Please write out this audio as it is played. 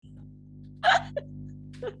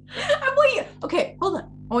Okay, hold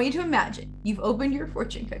on. I want you to imagine you've opened your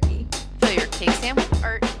fortune cookie. Fill your cake stand with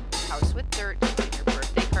art, house with dirt, and your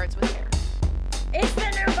birthday cards with hair. It's the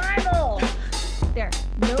new Bible! There.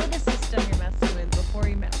 Know the system you're messing with before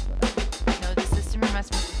you mess with it. Know the system you're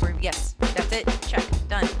messing with before. Yes, that's it. Check.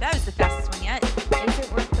 Done. That was the fastest one yet. Is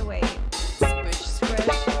it worth the wait? Squish, squish.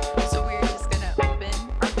 So we're just gonna open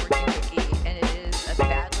our fortune cookie, and it is a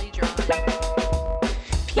badly drawn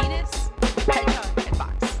penis, hedgehog, and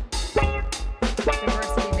fox.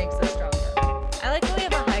 Diversity makes us stronger. I like that we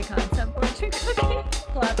have a high concept fortune cookie.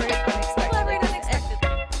 Collaborate unexpectedly. Collaborate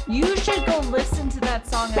unexpectedly. You should go listen to that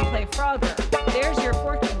song and play Frogger. There's your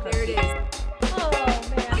fortune cookie. There it is. Oh,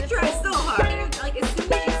 man. I tried so hard. Like, as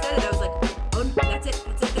soon as you said it, I was like, oh, that's it.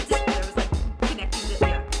 And I was like, connecting the,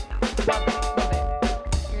 Love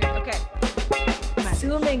it. Okay.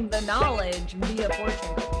 Assuming the knowledge via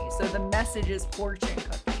fortune cookie. So the message is fortune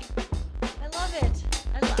cookie. I love it.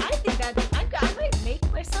 I think that I might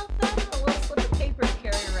make myself that a little slip of paper to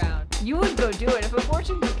carry around. You would go do it if a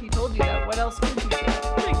fortune cookie told you that. What else could you do?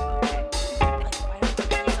 Like, why don't you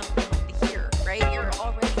do something here, right? You're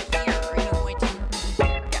already here. Are you going to be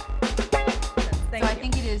here? Yeah. Thank So I you.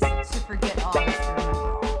 think it is to forget all is to remember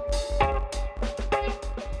all.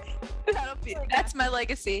 That's my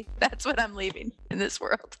legacy. That's what I'm leaving in this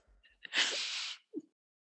world.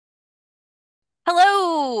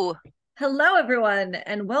 Hello. Hello, everyone,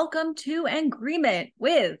 and welcome to Agreement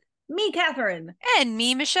with me, Catherine. And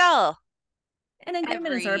me, Michelle. And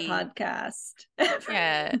Agreement is our Every- podcast.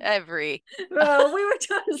 Yeah, every. Oh, we were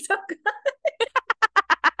doing so good.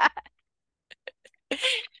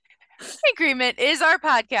 Agreement is our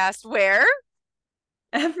podcast where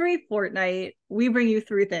Every fortnight, we bring you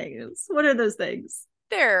three things. What are those things?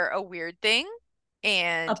 they're a weird thing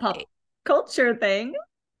and A pop culture thing.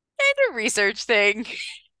 and a research thing.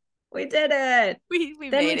 We did it. We Then we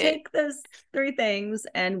made it. take those three things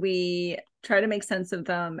and we try to make sense of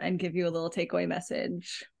them and give you a little takeaway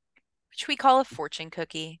message. Which we call a fortune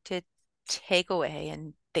cookie to take away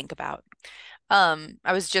and think about.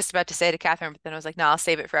 I was just about to say to Catherine, but then I was like, no, I'll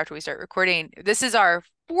save it for after we start recording. This is our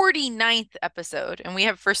 49th episode, and we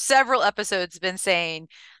have for several episodes been saying,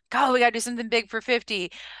 oh, we got to do something big for 50.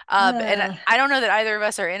 And Ugh. I don't know that either of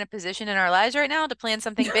us are in a position in our lives right now to plan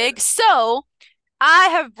something big. So I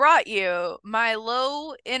have brought you my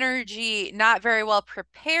low energy, not very well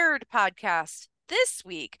prepared podcast this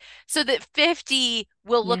week so that 50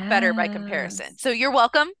 will look better by comparison. Yes. So you're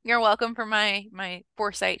welcome. You're welcome for my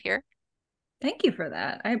foresight here. Thank you for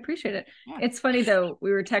that. I appreciate it. Yeah. It's funny though,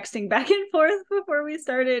 we were texting back and forth before we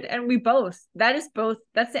started, and that's the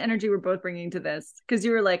energy we're both bringing to this. Because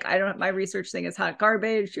you were like, my research thing is hot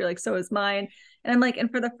garbage. You're like, so is mine. And I'm like,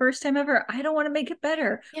 and for the first time ever, I don't want to make it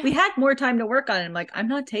better. Yeah. We had more time to work on it. I'm like, I'm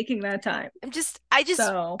not taking that time. I just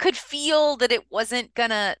So- could feel that it wasn't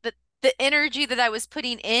gonna, that the energy that I was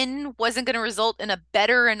putting in wasn't gonna result in a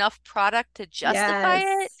better enough product to justify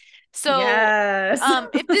Yes. it. So yes.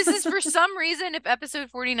 if this is for some reason, if episode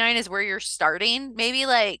 49 is where you're starting, maybe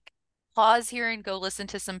like pause here and go listen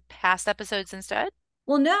to some past episoades instead.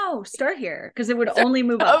 Well, no, start here because it would only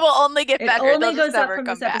move It up. will only get It better. only They'll just goes up never from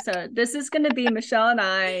come this back. episode. This is going to be Michelle and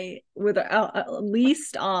I with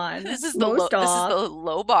least on, This is the most off,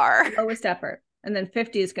 low bar. lowest effort. And then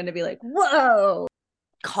 50 is going to be like, whoa.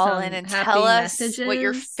 Call in Some and happy tell us what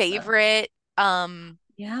your messages. favorite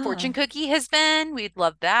Yeah. fortune cookie has been. We'd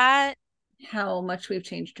love that. How much we've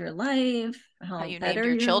changed your life. How you named better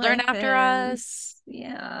your children life after is. us.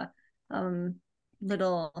 Yeah.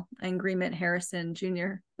 Little Agreement Harrison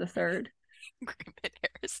Jr. the third. Agreement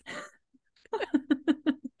Harrison.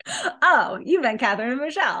 Oh, you meant Catherine and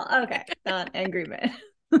Michelle. Okay, not Agreement.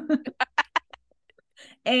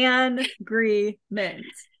 Agreement.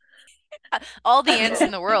 All the ants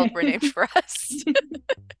in the world were named for us.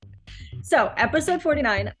 So, episode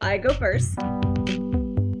 49, I go first.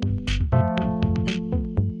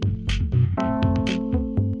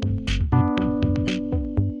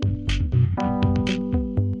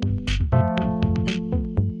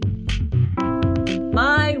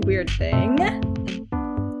 My weird thing.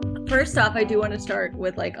 First off, I do want to start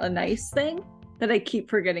with like a nice thing that I keep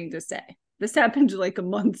forgetting to say. This happened like a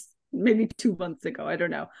month, maybe 2 months ago. I don't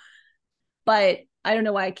know. But I don't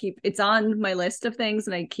know why it's on my list of things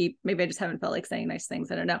and maybe I just haven't felt like saying nice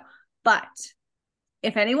things. I don't know. But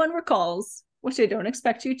if anyone recalls, which I don't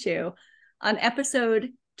expect you to, on episode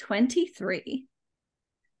 23,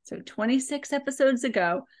 so 26 episodes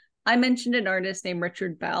ago, I mentioned an artist named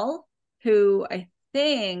Richard Bell, who I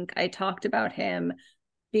think I talked about him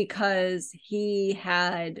because he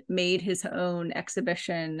had made his own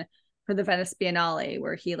exhibition for the Venice Biennale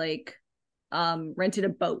where he like rented a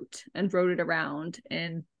boat and rode it around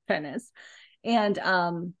in Venice.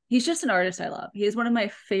 And he's just an artist I love. He is one of my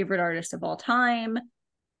favorite artists of all time.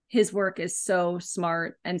 His work is so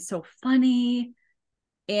smart and so funny.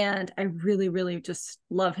 And I really, really just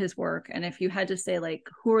love his work. And if you had to say, like,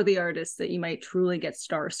 who are the artists that you might truly get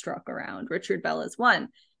starstruck around, Richard Bell is one.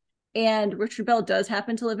 And Richard Bell does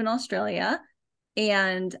happen to live in Australia.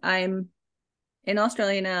 And I'm in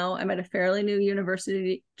Australia now. I'm at a fairly new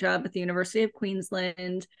university job at the University of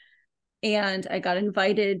Queensland. And I got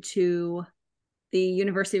invited to the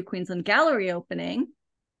University of Queensland gallery opening.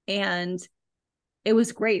 And it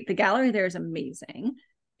was great. The gallery there is amazing.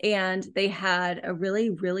 And they had a really,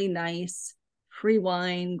 really nice free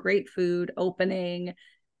wine, great food opening.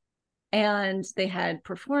 And they had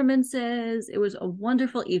performances. It was a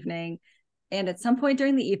wonderful evening. And at some point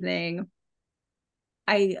during the evening,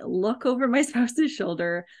 I look over my spouse's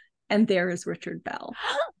shoulder and there is Richard Bell.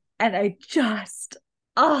 And I just,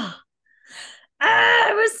 it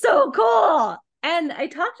was so cool. And I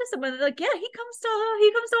talked to someone like, yeah, he comes to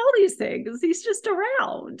all these things. He's just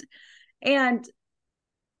around. And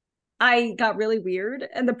I got really weird.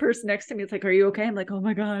 And the person next to me is like, are you okay? I'm like, oh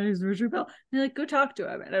my God, it's Richard Bell. And they're like, go talk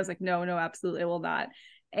to him. And I was like, no, absolutely, I will not.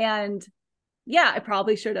 And yeah, I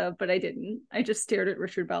probably should have, but I didn't. I just stared at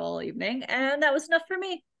Richard Bell all evening. And that was enough for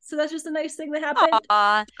me. So that's just a nice thing that happened.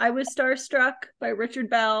 Aww. I was starstruck by Richard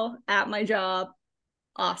Bell at my job.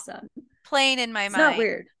 Awesome. Playing in my It's mind not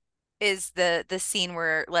weird. is the scene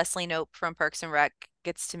where Leslie Knope from Parks and Rec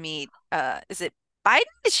gets to meet is it Biden?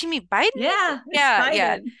 Did she meet Biden?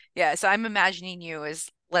 Yeah. Yeah. So I'm imagining you as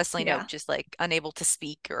Leslie Yeah. Knope, just like unable to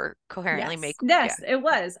speak or coherently make. Yes, it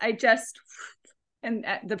was. And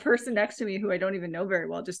the person next to me, who I don't even know very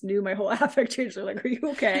well, just knew my whole affect change. They're like, are you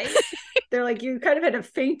okay? They're like, you kind of had a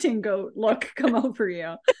fainting goat look come over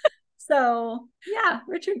you. So yeah,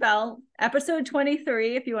 Richard Bell, episode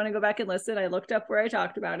 23. If you want to go back and listen, I looked up where I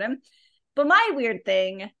talked about him. But my weird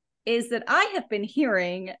thing is that I have been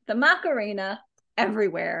hearing the Macarena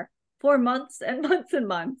everywhere for months and months and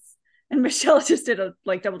months. And Michelle just did a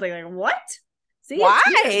double take, like, what? See,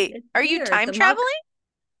 why? Are you time traveling?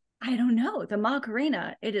 I don't know. The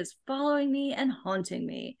Macarena, it is following me and haunting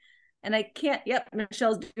me. And I can't,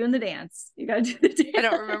 Michelle's doing the dance. You gotta do the dance. I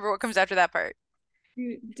don't remember what comes after that part.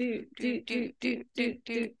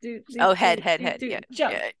 Oh, head. Yeah.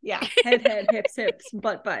 Jump. Yeah. Head, hips,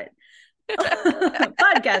 butt.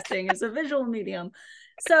 Podcasting is a visual medium.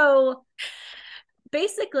 So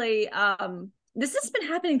basically, this has been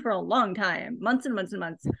happening for a long time, months and months and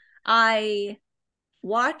months. I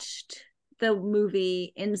watched the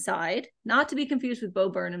movie Inside, not to be confused with Bo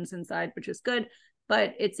Burnham's Inside, which is good,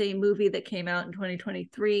 but it's a movie that came out in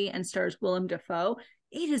 2023 and stars Willem Dafoe.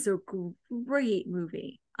 It is a great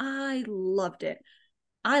movie. I loved it.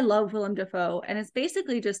 I love Willem Dafoe, and it's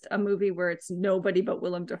basically just a movie where it's nobody but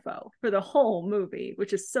Willem Dafoe for the whole movie,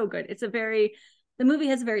 which is so good. The movie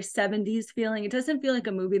has a very 70s feeling. It doesn't feel like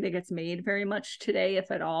a movie that gets made very much today, if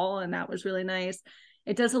at all, and that was really nice.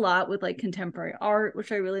 It does a lot with contemporary art,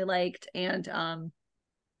 which I really liked. And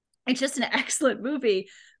it's just an excellent movie.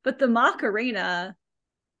 But the Macarena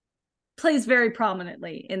plays very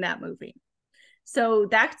prominently in that movie. So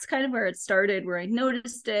that's kind of where it started, where I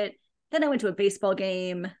noticed it. Then I went to a baseball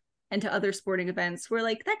game and to other sporting events where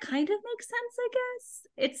that kind of makes sense, I guess.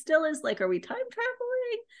 It still is are we time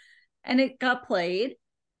traveling? And it got played.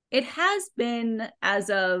 It has been, as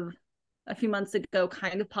of a few months ago,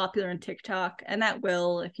 kind of popular on TikTok, and that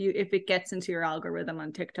will, if it gets into your algorithm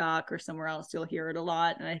on TikTok or somewhere else, you'll hear it a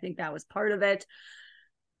lot, and I think that was part of it.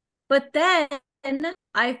 But then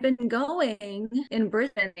I've been going in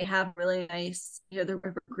Brisbane. They have really nice, the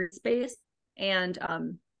River Green space, and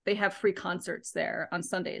they have free concerts there on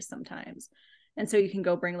Sundays sometimes, and so you can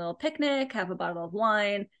go bring a little picnic, have a bottle of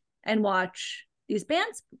wine, and watch these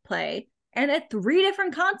bands play. And at 3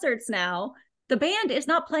 different concerts now, the band is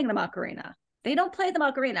not playing the Macarena. They don't play the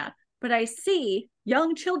Macarena, but I see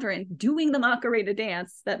young children doing the Macarena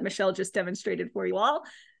dance that Michelle just demonstrated for you all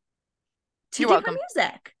to different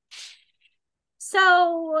music.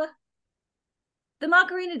 So the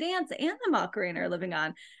Macarena dance and the Macarena are living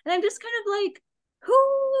on. And I'm just kind of who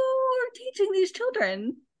are teaching these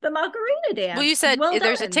children the Macarena dance? Well, you said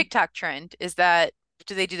there's a TikTok trend.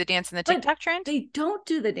 Do they do the dance in the TikTok trend? They don't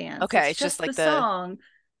do the dance. Okay, it's just the song.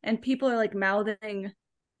 And people are mouthing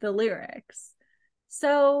the lyrics.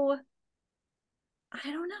 So I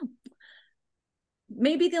don't know.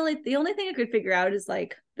 Maybe the only thing I could figure out is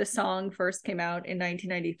the song first came out in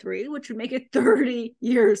 1993, which would make it 30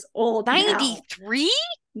 years old. 93?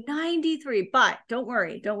 93. But don't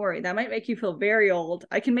worry. That might make you feel very old.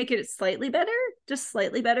 I can make it slightly better, just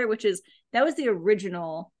slightly better, which is that was the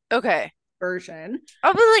original Okay. version.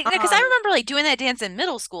 Oh, but like, because I Um, remember like doing that dance in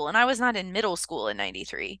middle school, and I was not in middle school in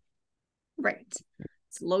 93. Right.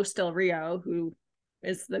 It's Los Del Rio, who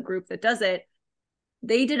is the group that does it.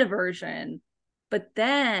 They did a version, but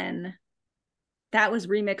then that was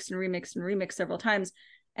remixed several times.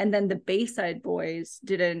 And then the Bayside Boys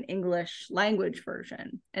did an English language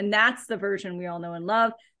version. And that's the version we all know and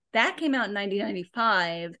love. That came out in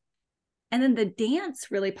 1995. And then the dance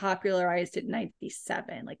really popularized it in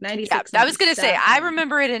 97, like 96. Yeah, I was gonna say I 97.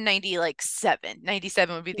 remember it in 90 like 7.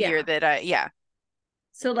 97 would be the year that yeah.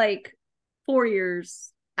 So like 4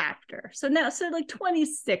 years after. So like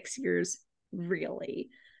 26 years really,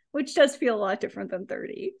 which does feel a lot different than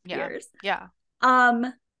 30 years. Yeah.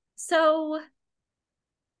 So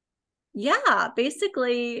yeah,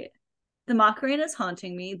 basically the Macarena is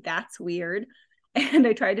haunting me. That's weird. And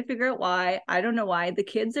I tried to figure out why. I don't know why. The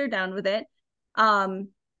kids are down with it. But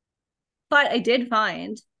I did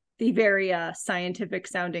find the very scientific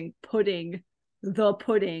sounding Pudding, The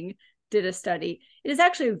Pudding did a study. It is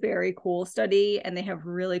actually a very cool study, and they have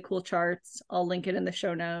really cool charts. I'll link it in the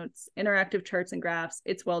show notes. Interactive charts and graphs.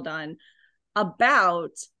 It's well done.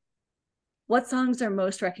 About what songs are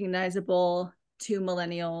most recognizable to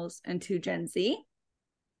millennials and to Gen Z.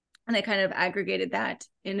 And I kind of aggregated that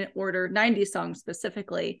in order, 90 songs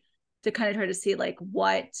specifically, to kind of try to see like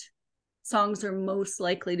what songs are most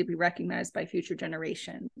likely to be recognized by future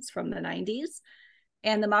generations from the 90s.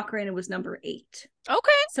 And the Macarena was number 8.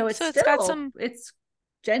 Okay. So it's got some, it's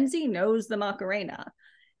Gen Z knows the Macarena.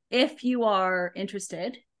 If you are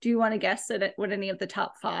interested, do you want to guess at what any of the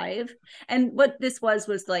top 5? And what this was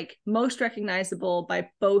like most recognizable by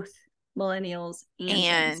both millennials and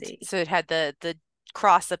Gen Z. So it had the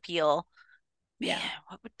cross appeal. Yeah. Man,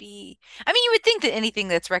 what would be? I mean, you would think that anything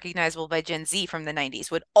that's recognizable by Gen Z from the 90s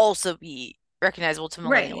would also be recognizable to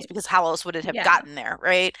millennials, because how else would it have gotten there,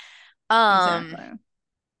 right? Exactly.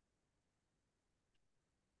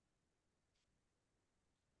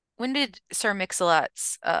 When did Sir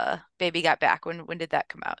Mix-a-Lot's Baby Got Back? When did that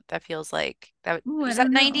come out? That feels like that was that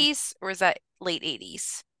 90s or is that late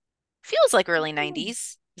 80s? Feels like early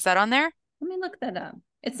 90s. Is that on there? Let me look that up.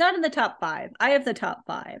 It's not in the top 5. I have the top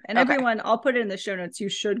 5. And everyone, I'll put it in the show notes. You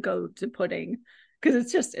should go to Pudding because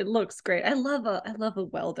it's just, it looks great. I love a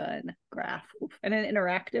well done graph. Oof. And an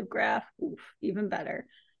interactive graph. Oof, even better.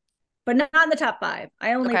 But not in the top 5.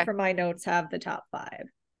 I only for my notes have the top 5.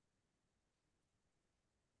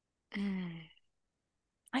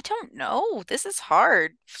 I don't know. This is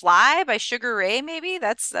hard. Fly by Sugar Ray, maybe?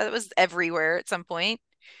 That was everywhere at some point.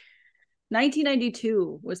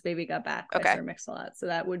 1992 was Baby Got Back by Sir Mix-a-Lot, so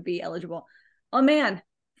that would be eligible. Oh man,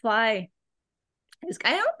 Fly.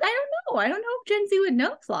 I don't know. I don't know if Gen Z would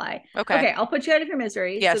know Fly. Okay, I'll put you out of your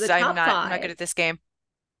misery. Yes, so the top I'm not good at this game.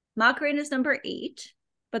 Macarena is number 8,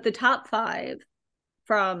 but the top 5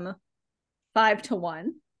 from 5 to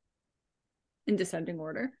 1 in descending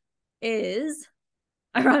order is,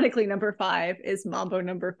 ironically, number 5 is Mambo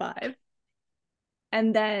number 5.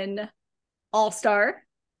 And then All Star,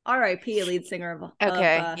 R.I.P. lead singer of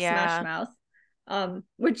Smash Mouth,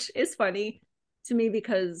 which is funny to me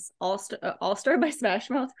because All Star by Smash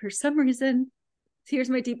Mouth, for some reason, here's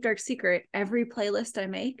my deep dark secret, every playlist I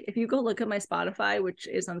make, if you go look at my Spotify, which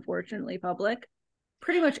is unfortunately public,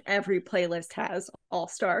 pretty much every playlist has All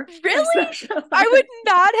Star. Really? I would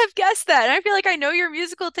not have guessed that. And I feel like I know your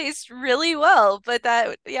musical taste really well, but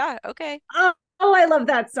okay. Oh, I love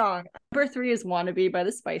that song. Number 3 is Wannabe by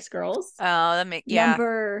the Spice Girls. Oh, that makes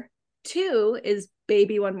Number 2 is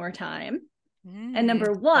Baby One More Time. And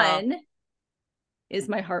number 1 is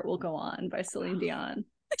My Heart Will Go On by Celine Dion.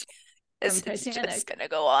 It's just gonna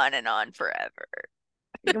go on and on forever.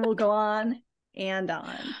 It will go on and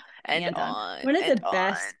on. And on. One of the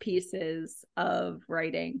best pieces of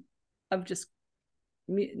writing, of just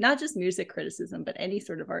not just music criticism, but any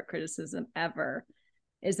sort of art criticism ever,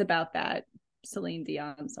 is about that Celine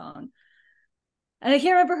Dion song. And I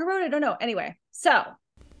can't remember who wrote it. I don't know. Anyway, so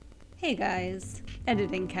hey guys,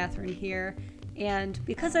 editing Catherine here. And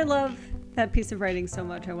because I love that piece of writing so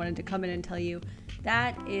much, I wanted to come in and tell you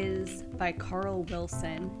that is by Carl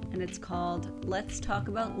Wilson, and it's called Let's Talk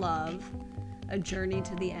About Love, A Journey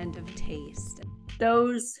to the End of Taste.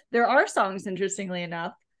 There are songs, interestingly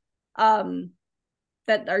enough,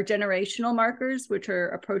 that are generational markers, which are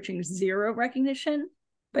approaching zero recognition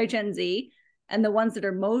by Gen Z. And the ones that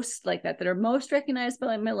are most like that are most recognized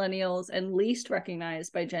by millennials and least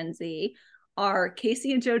recognized by Gen Z, are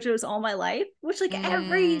Casey and JoJo's All My Life, which like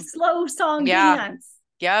every slow song dance.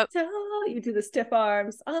 Yep. So you do the stiff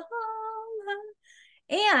arms.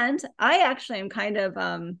 And I actually am kind of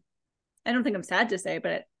I don't think I'm sad to say,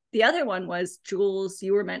 but the other one was Jules,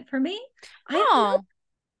 You Were Meant for Me. I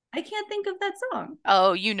can't think of that song.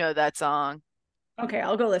 Oh, you know that song. Okay,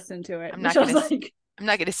 I'll go listen to it. I'm not Michelle's gonna like, I'm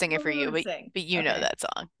not gonna sing it for you, but sing. you know Okay. that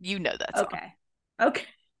song. You know that song. Okay.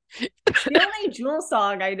 The only Jules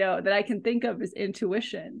song I know that I can think of is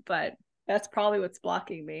Intuition, but that's probably what's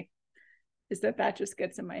blocking me, is that just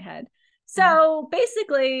gets in my head. So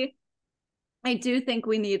basically, I do think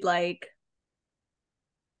we need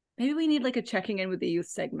maybe we need a checking in with the youth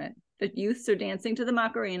segment. The youths are dancing to the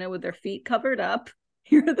Macarena with their feet covered up.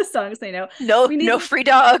 Here are the songs they know. No free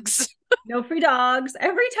dogs. No free dogs.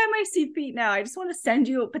 Every time I see feet now, I just want to send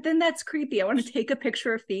you, but then that's creepy. I want to take a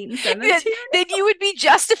picture of feet and send them to you. Then you would be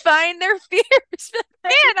justifying their fears.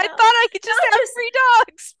 Man, I thought I could just have free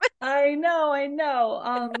dogs. I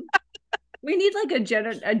know. We need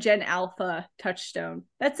a Gen Alpha touchstone.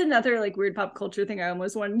 That's another weird pop culture thing I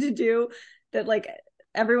almost wanted to do, that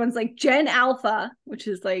everyone's Gen Alpha, which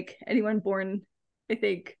is anyone born, I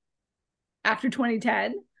think, after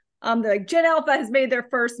 2010. They're Gen Alpha has made their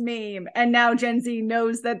first meme, and now Gen Z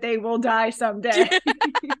knows that they will die someday.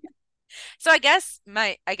 So I guess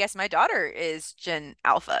my daughter is Gen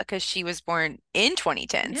Alpha because she was born in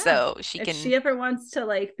 2010. Yeah. So if she ever wants to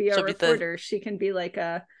be a reporter, she can be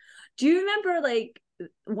do you remember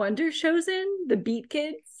Wonder Chosen, the Beat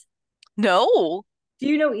Kids? No. Do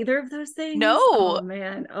you know either of those things? No. Oh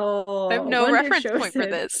man. Oh, I have no Wonder reference Chosen. point for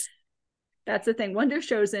this. That's the thing. Wonder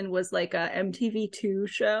Chosen was a MTV2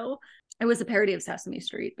 show. It was a parody of Sesame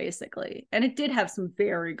Street, basically. And it did have some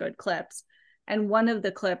very good clips. And one of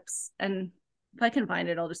the clips, and if I can find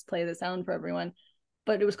it, I'll just play the sound for everyone.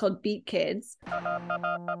 But it was called Beat Kids.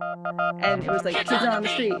 And it was kids on the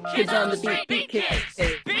street, kids on the beat, beat kids.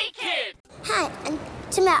 Beat kids! Hi, I'm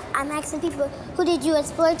Tamara. I'm asking people, who did you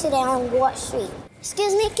exploit today on Wall Street?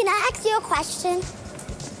 Excuse me, can I ask you a question?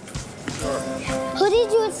 Who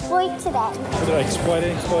did you exploit today? Who did I exploit? I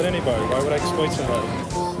didn't exploit anybody. Why would I exploit somebody?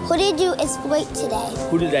 Who did you exploit today?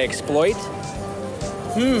 Who did I exploit?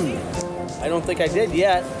 I don't think I did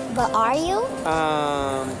yet. But are you?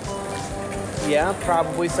 Yeah,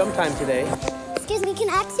 probably sometime today. Excuse me, can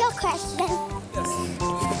I ask you a question?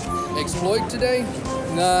 Exploit today?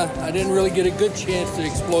 Nah, I didn't really get a good chance to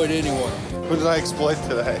exploit anyone. Who did I exploit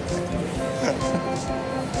today?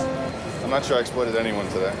 I'm not sure I exploited anyone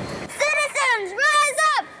today. Citizens, rise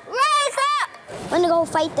up! Rise up! Wanna go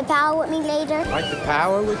fight the power with me later? Fight the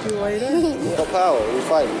power with you later? What power? We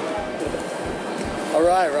fighting. All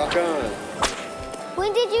right, rock on.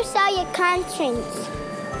 When did you sell your conscience?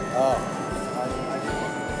 Oh.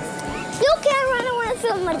 You can't run away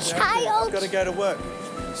from a child. Gotta go to work.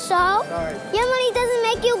 So? Your money doesn't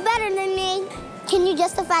make you better than me. Can you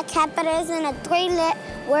justify capitalism in 3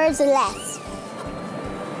 words or less?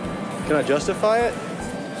 Can I justify it?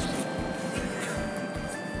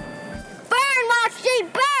 Burn Wall Street!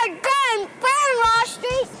 Burn Wall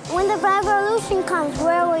Street! When the revolution comes,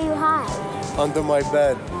 where will you hide? Under my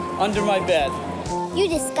bed. Under my bed. You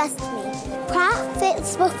disgust me.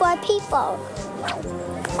 Profits before people.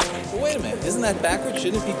 Well, wait a minute. Isn't that backwards?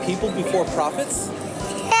 Shouldn't it be people before profits?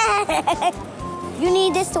 You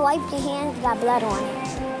need this to wipe your hands. You got blood on it.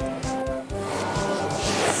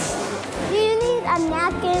 Do you need a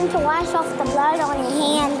napkin to wash off the blood on your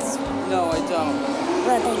hands? No, I don't.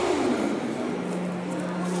 Really?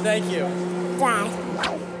 Thank you. Die.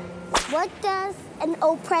 What does an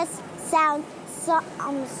oppressed sound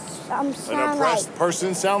An oppressed like?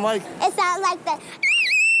 person sound like? It sounds like that.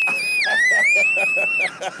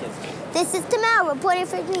 This is Tamara reporting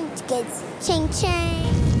for Green Kids. Ching ching.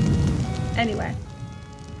 Anyway.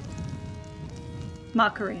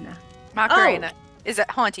 Macarena. Macarena. Is it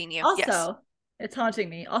haunting you? Also, Yes. it's haunting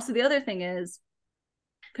me. Also, the other thing is,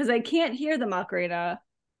 because I can't hear the Macarena,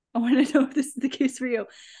 I want to know if this is the case for you.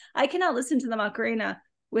 I cannot listen to the Macarena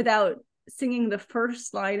without singing the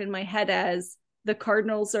first line in my head as the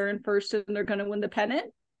Cardinals are in first and they're going to win the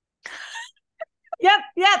pennant.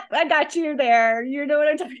 Yep, I got you there. You know what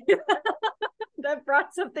I'm talking about. That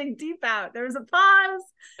brought something deep out. There was a pause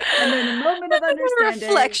and then a moment of understanding.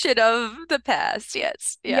 Reflection of the past.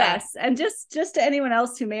 Yes. Yeah. Yes, and just to anyone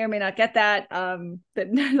else who may or may not get that,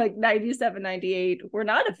 that 97, 98 were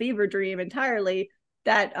not a fever dream entirely.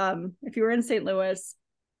 That if you were in St. Louis,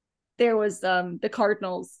 there was the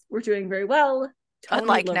Cardinals were doing very well.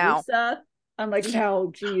 Unlike now. Unlike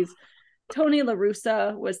now, geez. Tony La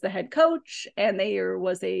Russa was the head coach, and there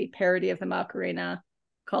was a parody of the Macarena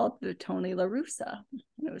called the Tony La Russa.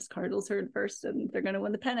 It was Cardinals heard first, and they're going to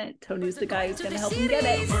win the pennant. Tony's the guy who's going to help him get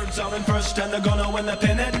it. Birds are in first, and they're gonna win the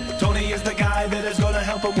pennant. Tony is the guy that is gonna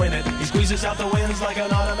help him win it. He squeezes out the wins like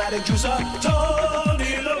an automatic juicer.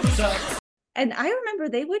 Tony La Russa. And I remember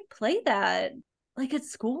they would play that like at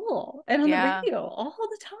school and on the radio all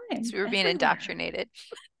the time. So we were being everywhere. indoctrinated.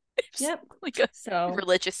 Yep. Like a So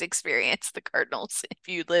religious experience, the Cardinals, if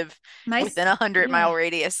you live my within a 100-mile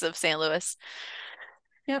radius of St. Louis.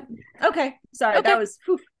 Yep. Okay. Sorry. Okay. That was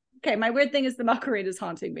okay. My weird thing is the Macarena is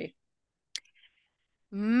haunting me.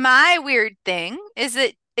 My weird thing is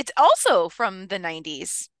that it's also from the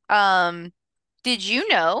 90s. Did you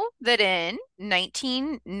know that in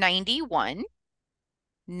 1991,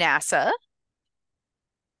 NASA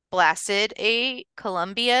blasted a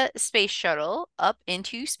Columbia space shuttle up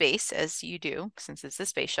into space, as you do, since it's a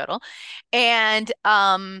space shuttle, and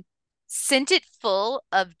sent it full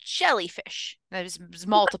of jellyfish. That was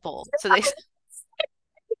multiple. So they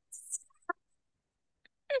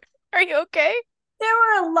Are you okay? There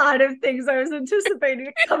were a lot of things I was anticipating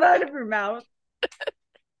to come out of your mouth.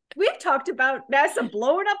 We've talked about NASA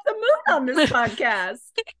blowing up the moon on this podcast.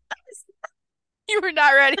 You were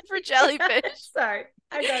not ready for jellyfish. Sorry.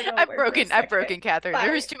 I've broken Catherine.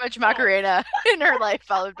 There was too much Macarena in her life,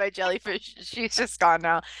 followed by jellyfish. She's just gone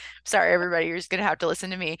now. Sorry, everybody. You're just gonna have to listen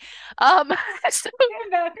to me. So I'm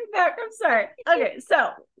back. I'm sorry. Okay, so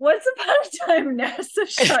once upon a time, NASA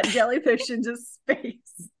shot jellyfish into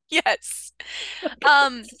space. yes.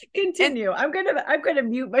 Continue. I'm gonna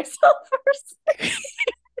mute myself first.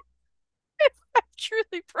 I've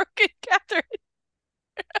truly broken Catherine.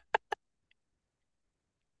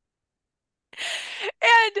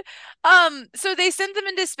 And so they sent them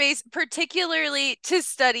into space particularly to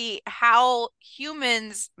study how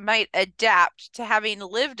humans might adapt to having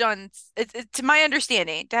lived on, to my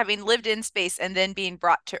understanding, to having lived in space and then being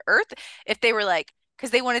brought to Earth. If they were like,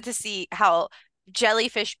 because they wanted to see how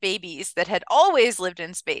jellyfish babies that had always lived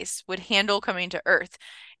in space would handle coming to Earth.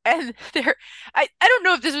 And I don't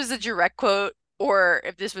know if this was a direct quote or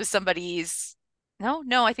if this was somebody's.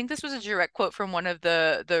 No, I think this was a direct quote from one of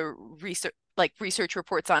the research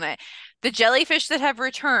reports on it. The jellyfish that have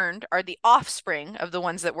returned are the offspring of the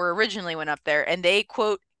ones that were originally went up there, and they,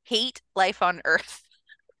 quote, hate life on Earth.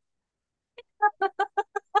 Of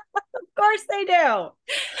course they do.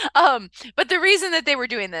 But the reason that they were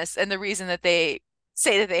doing this and the reason that they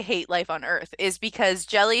say that they hate life on Earth is because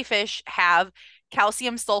jellyfish have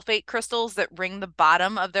calcium sulfate crystals that ring the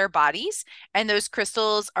bottom of their bodies, and those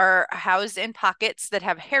crystals are housed in pockets that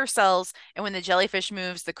have hair cells, and when the jellyfish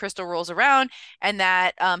moves, the crystal rolls around, and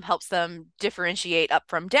that helps them differentiate up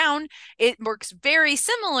from down. It works very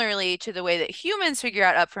similarly to the way that humans figure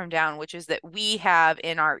out up from down, which is that we have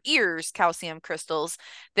in our ears calcium crystals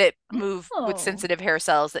that move with sensitive hair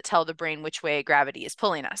cells that tell the brain which way gravity is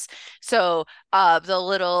pulling us. So the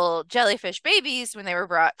little jellyfish babies, when they were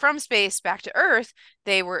brought from space back to Earth,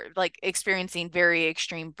 they were like experiencing very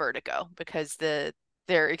extreme vertigo because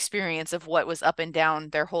their experience of what was up and down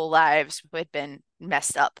their whole lives had been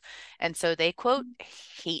messed up. And so they, quote,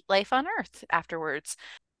 hate life on Earth afterwards.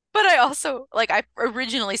 But I also, I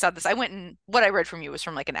originally saw this. I went and what I read from you was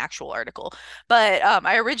from like an actual article. But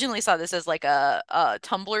I originally saw this as like a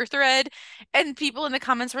Tumblr thread. And people in the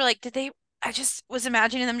comments were like, I just was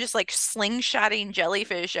imagining them just like slingshotting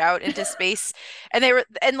jellyfish out into space. And they were,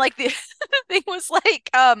 and like the thing was like,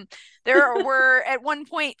 there were at one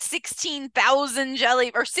point 60,000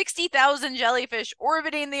 jellyfish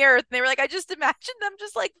orbiting the Earth. And they were like, I just imagined them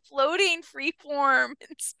just like floating freeform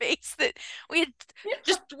in space, that we had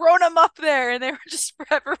just thrown them up there and they were just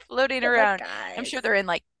forever floating around. I'm sure they're in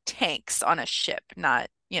like tanks on a ship, not,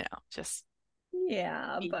 just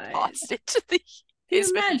but tossed into the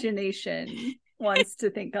imagination wants to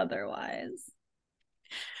think otherwise.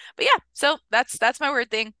 But yeah, so that's my weird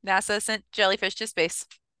thing. NASA sent jellyfish to space.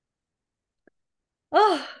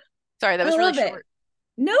 Oh, sorry, that was really short.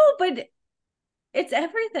 No, but it's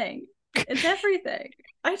everything. It's everything.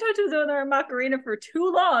 I talked to the Macarena for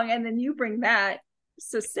too long, and then you bring that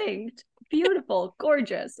succinct, beautiful,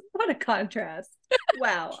 gorgeous. What a contrast.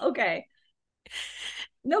 Wow. Okay.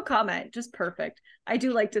 No comment, just perfect. I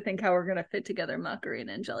do like to think how we're going to fit together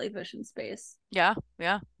Macarena and jellyfish in space. Yeah.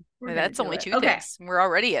 That's only two things. We're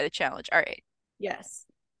already at a challenge. All right. Yes.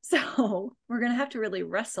 So we're going to have to really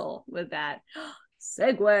wrestle with that.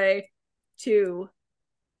 Segue to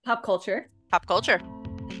pop culture. Pop culture.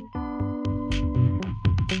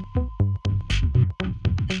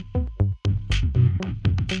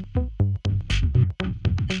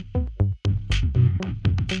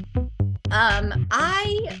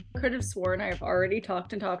 I could have sworn I've already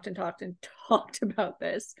talked about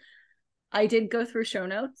this. I did go through show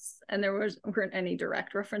notes and there weren't any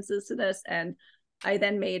direct references to this. And I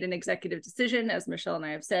then made an executive decision, as Michelle and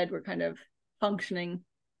I have said, we're kind of functioning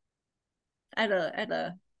at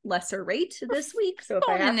a lesser rate this week. So if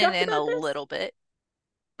I have talked about this, a little bit,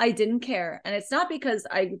 I didn't care. And it's not because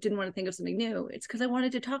I didn't want to think of something new. It's because I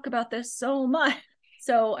wanted to talk about this so much.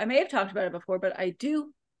 So I may have talked about it before, but I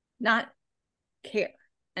do not care.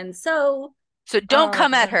 And so don't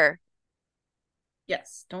come at her.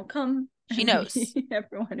 Yes, don't come. She knows.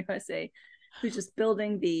 Everyone who I say who's just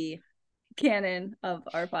building the canon of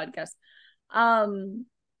our podcast.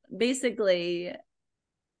 Basically,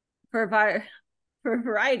 for a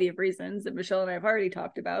variety of reasons that Michelle and I have already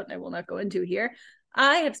talked about, and I will not go into here,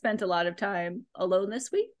 I have spent a lot of time alone this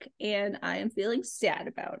week, and I am feeling sad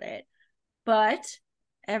about it. But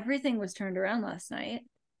everything was turned around last night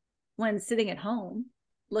when sitting at home,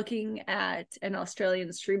 looking at an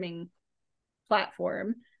Australian streaming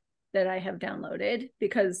platform that I have downloaded,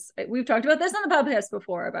 because we've talked about this on the podcast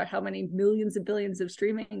before about how many millions and billions of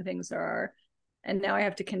streaming things there are. And now I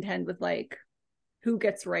have to contend with like who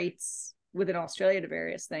gets rights within Australia to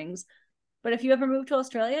various things. But if you ever move to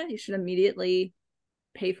Australia, you should immediately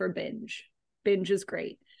pay for Binge. Binge is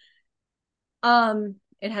great.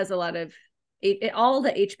 It has a lot of all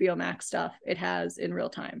the HBO Max stuff it has in real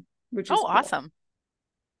time, which is cool. Awesome.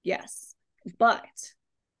 Yes. But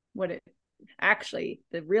the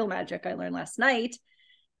real magic I learned last night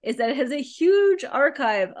is that it has a huge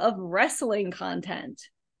archive of wrestling content.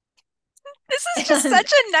 This is just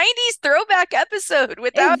such a 90s throwback episode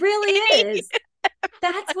without it really is.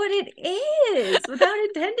 That's what it is, without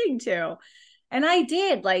intending to. And I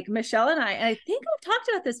did, like Michelle and I think I've talked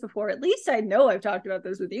about this before. At least I know I've talked about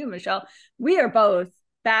this with you, Michelle. We are both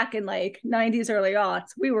back in like 90s, early aughts.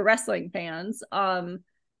 We were wrestling fans.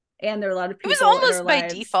 And there are a lot of people. It was almost by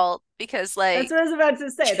default because, like, that's what I was about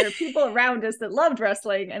to say. There are people around us that loved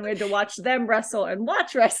wrestling, and we had to watch them wrestle and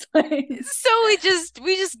watch wrestling. So we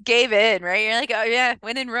just gave in, right? You're like, oh yeah,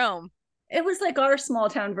 when in Rome. It was like our small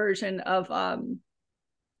town version of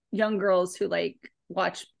young girls who like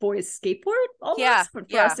watch boys skateboard almost. Yeah,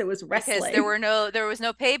 but for us it was wrestling. Because there was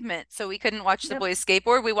no pavement, so we couldn't watch the boys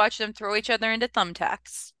skateboard. We watched them throw each other into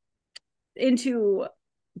thumbtacks. Into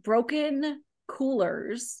broken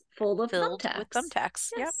coolers filled with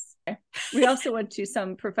thumbtacks. Yes. Yep. We also went to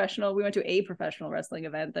a professional wrestling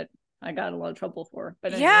event that I got a lot of trouble for.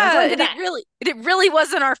 But anyway, it really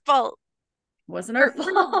wasn't our fault. Wasn't our fault.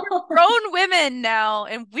 We're grown women now,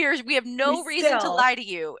 and we have no reason to lie to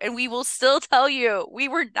you, and we will still tell you we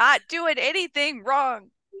were not doing anything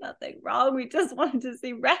wrong. Nothing wrong. We just wanted to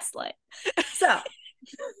see wrestling. So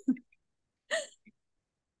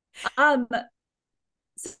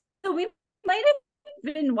so we might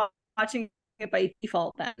have been watching it by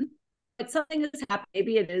default then, but something has happened.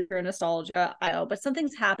 Maybe it is for nostalgia, I don't know, but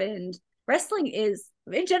something's happened. Wrestling is,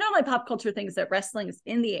 in general, my pop culture thinks that wrestling is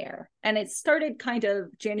in the air, and it started kind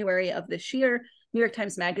of January of this year. New York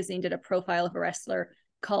Times Magazine did a profile of a wrestler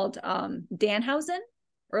called Danhausen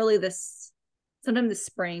sometime this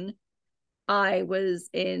spring. I was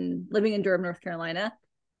living in Durham, North Carolina,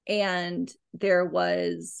 and there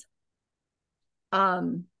was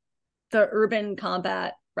the Urban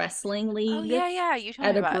Combat Wrestling League. Oh yeah, you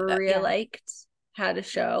told me about that. At a brewery I liked, had a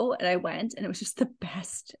show, and I went, and it was just the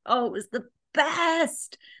best. Oh, it was the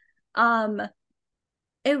best.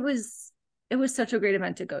 It was such a great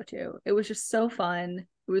event to go to. It was just so fun.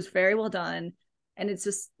 It was very well done, and it's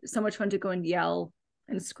just so much fun to go and yell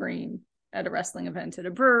and scream at a wrestling event at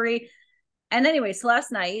a brewery. And anyway, so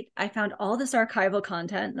last night I found all this archival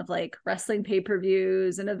content of like wrestling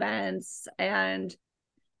pay-per-views and events, and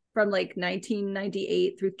from like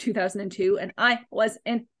 1998 through 2002, and I was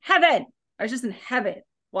in heaven. I was just in heaven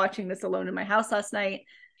watching this alone in my house last night.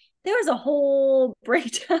 There was a whole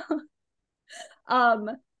breakdown.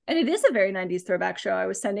 And it is a very 90s throwback show. I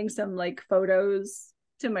was sending some like photos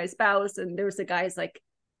to my spouse, and there was a guy's like,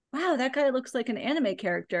 wow, that guy looks like an anime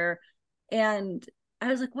character. And I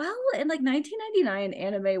was like, well, in like 1999,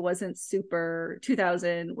 anime wasn't super,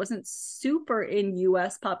 2000 wasn't super in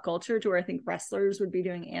US pop culture to where I think wrestlers would be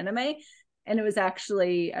doing anime. And it was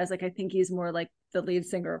actually, I was like, I think he's more like the lead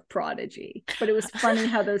singer of Prodigy. But it was funny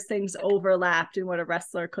how those things overlapped and what a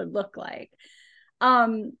wrestler could look like.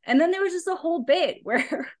 And then there was just a whole bit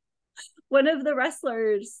where one of the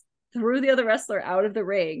wrestlers threw the other wrestler out of the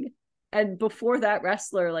ring. And before that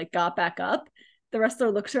wrestler like got back up, the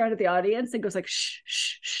wrestler looks around at the audience and goes like, shh,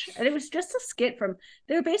 shh, shh. And it was just a skit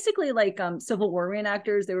they were basically like Civil War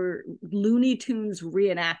reenactors. They were Looney Tunes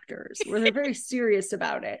reenactors where they're very serious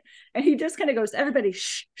about it. And he just kind of goes, everybody,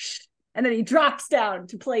 shh, shh. And then he drops down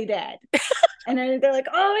to play dead. And then they're like,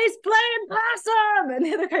 oh, he's playing possum. And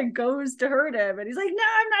the other guy goes to hurt him. And he's like, no,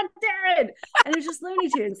 I'm not dead. And it's just Looney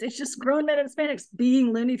Tunes. It's just grown men and Hispanics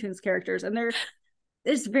being Looney Tunes characters. And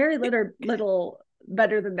there's very little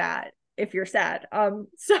better than that if you're sad.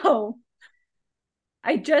 So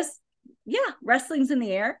wrestling's in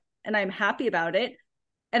the air and I'm happy about it.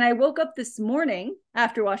 And I woke up this morning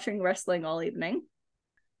after watching wrestling all evening.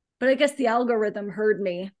 But I guess the algorithm heard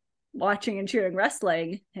me watching and cheering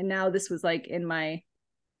wrestling, and now this was like in my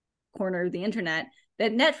corner of the internet,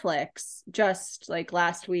 that Netflix just like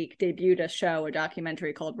last week debuted a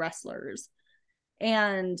documentary called Wrestlers.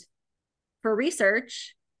 And for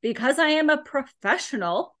research, because I am a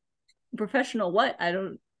professional what? I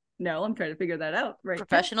don't know. I'm trying to figure that out right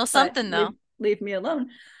Professional now, something though. Leave me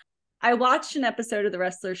alone. I watched an episode of the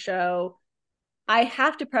Wrestler show. I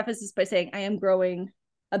have to preface this by saying I am growing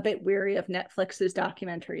a bit weary of Netflix's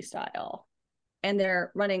documentary style. And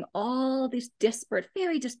they're running all these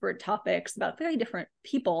very disparate topics about very different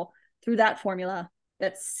people through that formula,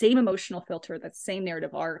 that same emotional filter, that same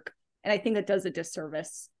narrative arc. And I think that does a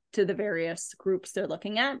disservice to the various groups they're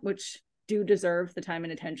looking at, which do deserve the time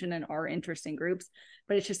and attention and are interesting groups,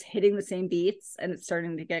 but it's just hitting the same beats and it's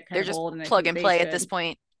starting to get kind of old. And plug and play at this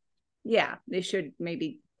point. Yeah, they should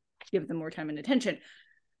maybe give them more time and attention.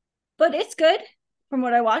 But it's good. From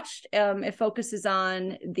what I watched, it focuses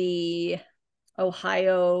on the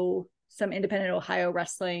some independent Ohio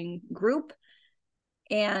wrestling group.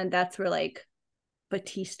 And that's where like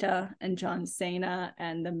Batista and John Cena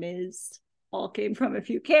and The Miz all came from, if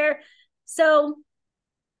you care. So.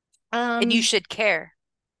 And you should care.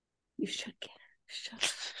 You should care.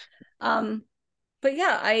 But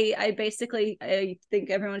yeah, I basically, I think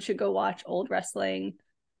everyone should go watch old wrestling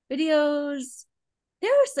videos.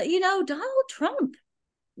 Donald Trump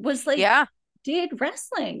was like, did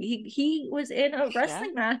wrestling. He was in a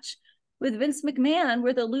wrestling match with Vince McMahon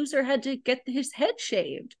where the loser had to get his head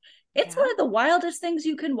shaved. It's one of the wildest things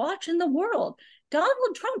you can watch in the world.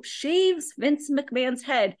 Donald Trump shaves Vince McMahon's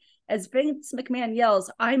head as Vince McMahon yells,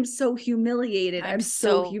 I'm so humiliated. I'm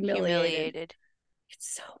so humiliated.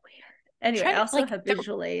 It's so weird. Anyway, I also have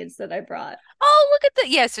visual aids that I brought. Oh, look at that.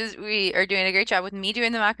 Yes, we are doing a great job with me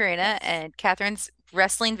doing the Macarena and Catherine's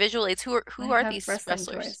wrestling visual aids. Who are these wrestlers?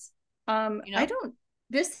 Toys. I don't.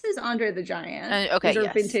 This is Andre the Giant. Okay, these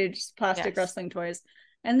are vintage plastic wrestling toys,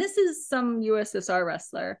 and this is some USSR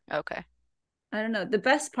wrestler. Okay. I don't know. The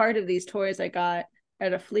best part of these toys I got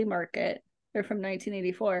at a flea market, they're from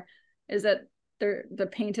 1984, is that the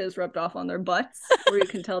paint is rubbed off on their butts, where you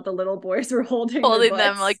can tell the little boys were holding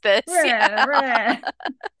them like this.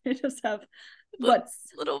 They just have butts,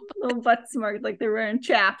 little butts marked like they're wearing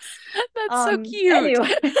chaps. That's so cute.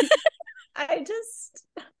 Anyway,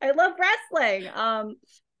 I love wrestling.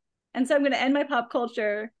 And so I'm going to end my pop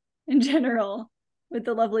culture in general with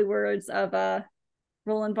the lovely words of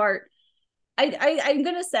Roland Barthes. I'm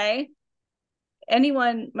going to say,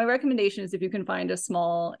 my recommendation is if you can find a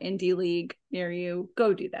small indie league near you,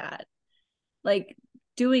 go do that. Like,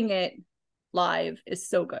 doing it live is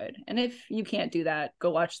so good. And if you can't do that,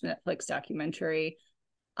 go watch the Netflix documentary.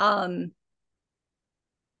 But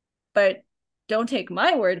don't take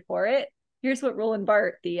my word for it. Here's what Roland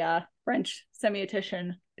Barthes, the French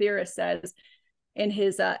semiotician theorist, says in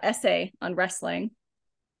his essay on wrestling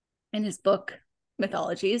in his book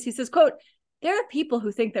Mythologies. He says, quote, there are people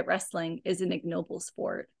who think that wrestling is an ignoble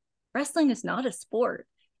sport. Wrestling is not a sport.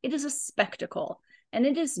 It is a spectacle. And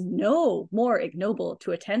it is no more ignoble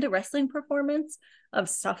to attend a wrestling performance of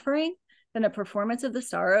suffering than a performance of the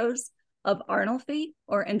sorrows of Arnulfo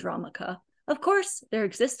or Andromache. Of course, there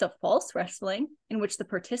exists a false wrestling in which the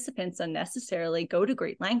participants unnecessarily go to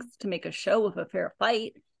great lengths to make a show of a fair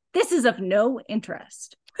fight. This is of no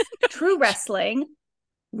interest. True wrestling,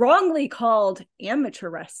 wrongly called amateur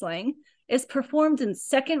wrestling, is performed in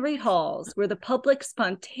second-rate halls where the public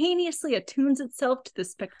spontaneously attunes itself to the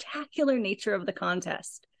spectacular nature of the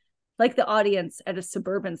contest, like the audience at a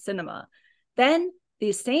suburban cinema. Then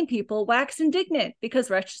these same people wax indignant because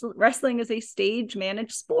wrestling is a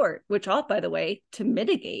stage-managed sport, which ought, by the way, to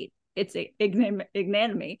mitigate its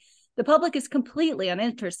ignominy. The public is completely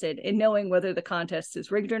uninterested in knowing whether the contest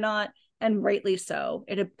is rigged or not, and rightly so.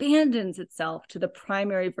 It abandons itself to the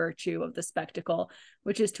primary virtue of the spectacle,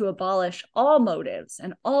 which is to abolish all motives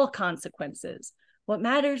and all consequences. What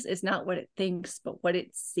matters is not what it thinks, but what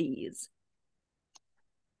it sees.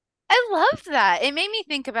 I love that. It made me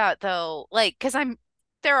think about though, like, because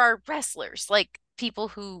there are wrestlers, like people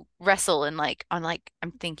who wrestle and like on like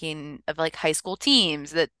I'm thinking of like high school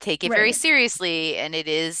teams that take it very Right. seriously, and it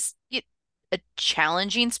is a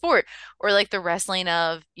challenging sport, or like the wrestling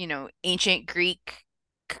of, ancient Greek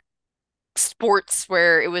sports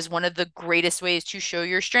where it was one of the greatest ways to show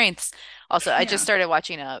your strengths. Also, I just Yeah. started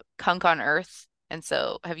watching a Kunk on Earth, and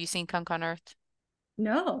so have you seen Kunk on Earth?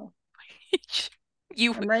 No,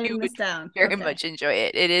 You I'm writing you would this down. very Okay. much enjoy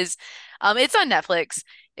it. It is, it's on Netflix.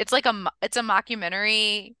 It's like it's a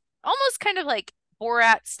mockumentary, almost kind of like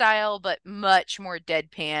Borat style, but much more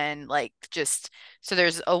deadpan. Like just so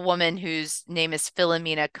there's a woman whose name is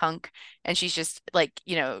Philomena Kunk, and she's just like,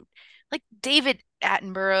 like David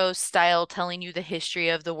Attenborough style, telling you the history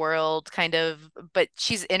of the world, kind of, but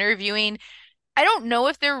she's interviewing. I don't know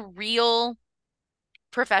if they're real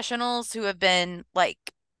professionals who have been like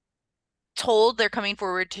told they're coming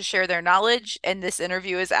forward to share their knowledge, and this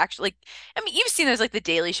interview is actually like, I mean, you've seen those like the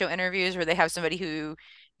Daily Show interviews where they have somebody who,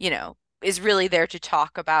 is really there to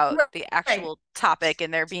talk about the Right. actual topic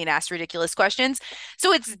and they're being asked ridiculous questions.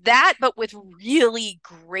 So it's that, but with really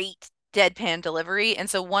great deadpan delivery. And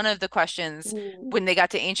so one of the questions Ooh. when they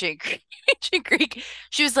got to ancient Greek,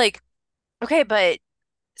 she was like, okay, but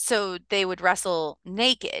so they would wrestle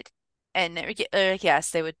naked. And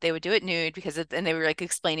yes, they would do it nude and they were like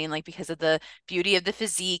explaining like because of the beauty of the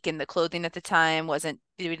physique and the clothing at the time wasn't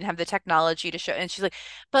they didn't have the technology to show. And she's like,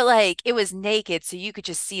 but like it was naked, so you could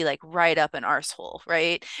just see like right up an arsehole,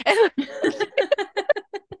 right? And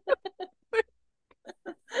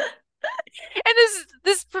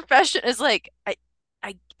this profession is like,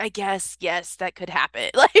 I guess yes, that could happen.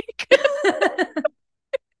 Like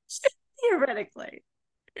Theoretically.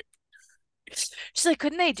 she's like,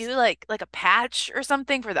 couldn't they do like a patch or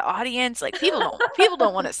something for the audience? Like people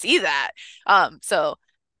don't want to see that. So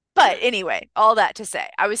but anyway, all that to say,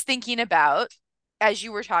 I was thinking about as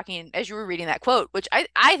you were reading that quote, which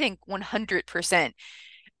I think 100%.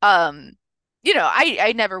 um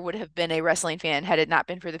I never would have been a wrestling fan had it not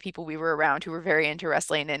been for the people we were around who were very into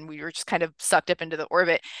wrestling, and we were just kind of sucked up into the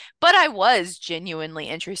orbit. But I was genuinely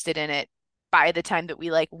interested in it by the time that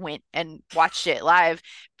we like went and watched it live.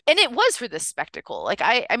 And it was for the spectacle. Like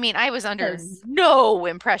I mean, I was under Yes. no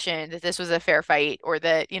impression that this was a fair fight or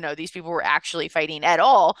that, these people were actually fighting at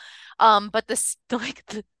all. But this like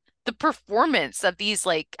the performance of these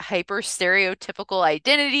like hyper stereotypical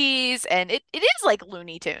identities, and it is like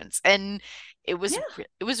Looney Tunes, and Yeah.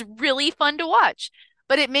 it was really fun to watch.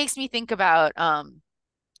 But it makes me think about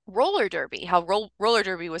roller derby, how roller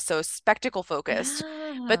derby was so spectacle focused,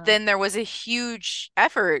 but Yeah. then there was a huge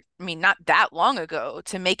effort, I mean, not that long ago,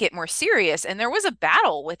 to make it more serious, and there was a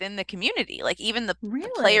battle within the community, like even the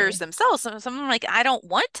players Really? themselves. Some of them like, I don't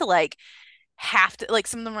want to like have to, like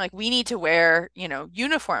some of them are like, we need to wear,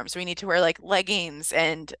 uniforms, we need to wear like leggings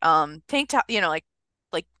and tank top,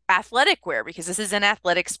 like athletic wear because this is an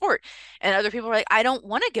athletic sport. And other people are like, I don't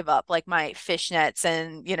want to give up like my fishnets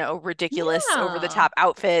and, ridiculous over the Yeah. top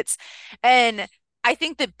outfits. And I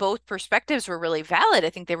think that both perspectives were really valid. I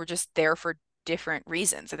think they were just there for different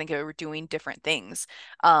reasons. I think they were doing different things.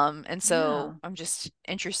 And so Yeah. I'm just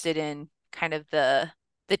interested in kind of the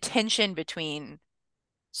tension between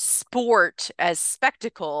sport as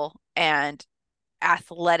spectacle and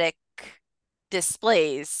athletic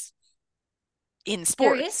displays in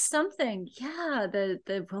There is sports. something. Yeah,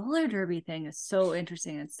 the roller derby thing is so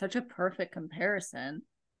interesting. It's such a perfect comparison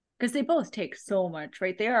because they both take so much,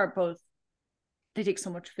 right? They take so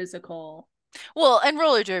much physical Well, and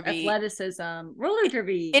roller derby athleticism. Roller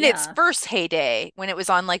derby, in its yeah. first heyday, when it was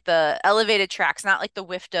on like the elevated tracks, not like the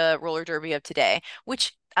WIFTA roller derby of today,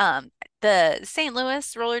 which the St.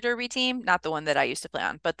 Louis roller derby team, not the one that I used to play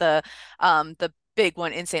on, but the big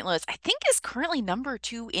one in St. Louis, I think is currently number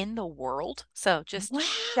 2 in the world. So just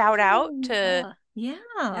shout out to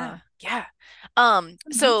Wow. Yeah. yeah.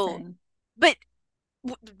 So Amazing. but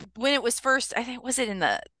when it was first, I think was it in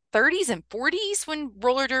the 30s and 40s when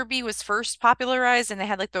roller derby was first popularized, and they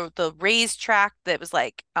had like the raised track that was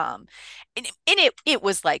like and it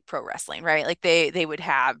was like pro wrestling, right? Like they would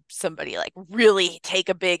have somebody like really take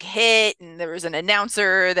a big hit, and there was an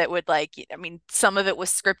announcer that would like, I mean, some of it was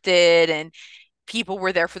scripted, and people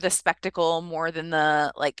were there for the spectacle more than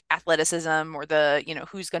the like athleticism or the,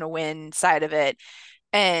 who's going to win side of it.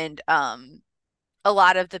 And a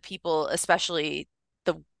lot of the people, especially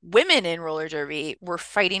the women in roller derby were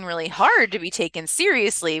fighting really hard to be taken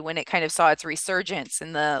seriously when it kind of saw its resurgence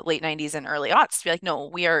in the late 90s and early aughts, to be like, no,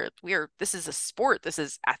 we are this is a sport, this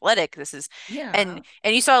is athletic, this is and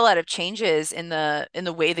you saw a lot of changes in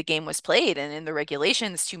the way the game was played and in the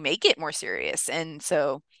regulations to make it more serious. And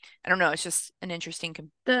so I don't know, it's just an interesting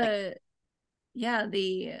the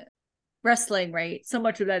wrestling, right? So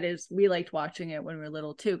much of that is we liked watching it when we were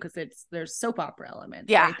little too, because there's soap opera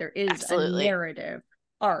elements, right? There is absolutely. a narrative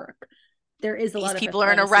arc. There is a lot of people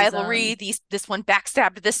are in a rivalry. This one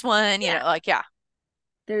backstabbed this one, you know, like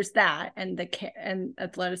there's that, and and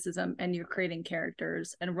athleticism, and you're creating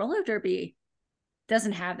characters. And roller derby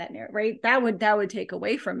doesn't have that narrative, right? That would take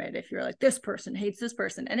away from it if you're like, this person hates this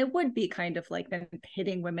person, and it would be kind of like them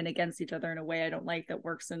pitting women against each other in a way I don't like, that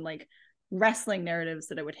works in like wrestling narratives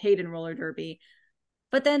that I would hate in roller derby.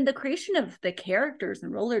 But then the creation of the characters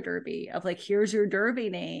in roller derby, of like, here's your derby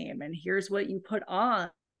name and here's what you put on.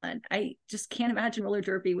 I just can't imagine roller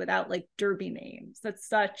derby without like derby names. That's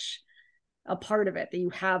such a part of it, that you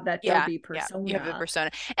have that derby persona. You have the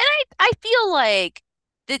persona. And I feel like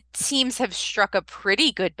the teams have struck a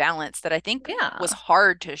pretty good balance that I think was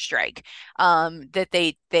hard to strike.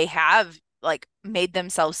 That they have like made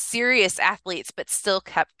themselves serious athletes, but still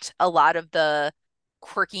kept a lot of the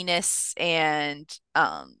quirkiness and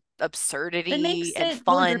absurdity and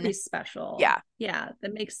fun. Special.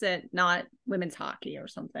 That makes it not women's hockey or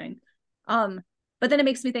something. But then it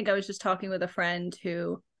makes me think, I was just talking with a friend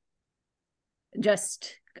who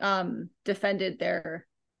just defended their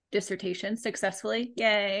dissertation successfully.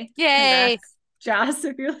 Yay Congrats. Joss,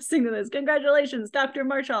 if you're listening to this, congratulations, Dr.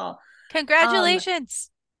 Marshall. Congratulations.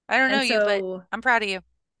 I don't know you, but I'm proud of you.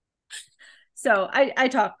 So I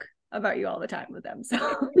talk about you all the time with them.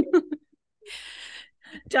 So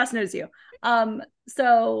Joss knows you.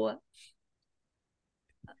 So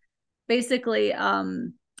basically,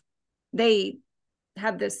 they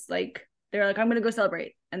have this, like, they're like, I'm going to go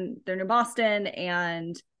celebrate. And they're in Boston,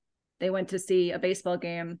 and they went to see a baseball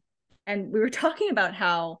game. And we were talking about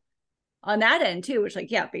how on that end too, which, like,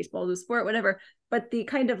 baseball is a sport, whatever, but the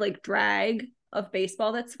kind of like drag of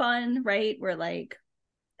baseball that's fun, right? Where like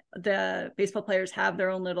the baseball players have their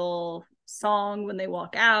own little song when they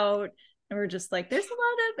walk out, and we're just like, there's a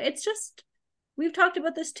lot of, it's just, we've talked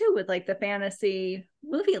about this too with like the fantasy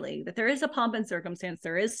movie league, that there is a pomp and circumstance,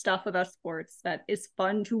 there is stuff about sports that is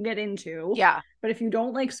fun to get into, but if you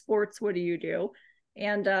don't like sports, what do you do?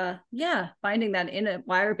 And finding that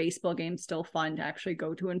why are baseball games still fun to actually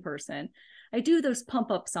go to in person? I do those pump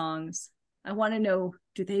up songs. I want to know,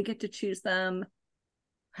 do they get to choose them?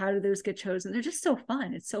 How do those get chosen? They're just so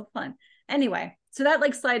fun. It's so fun. Anyway, so that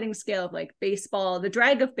like sliding scale of like baseball, the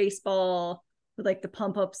drag of baseball with like the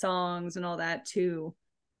pump up songs and all that, to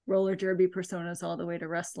roller derby personas all the way to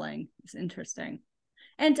wrestling is interesting.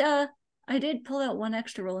 And I did pull out one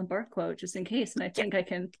extra Roland Barthes quote just in case, and I think I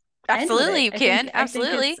can. Absolutely, you can.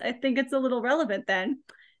 Absolutely. I think it's a little relevant then.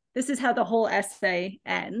 This is how the whole essay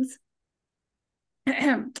ends.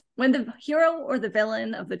 When the hero or the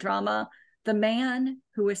villain of the drama, the man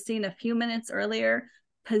who was seen a few minutes earlier,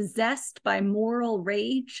 possessed by moral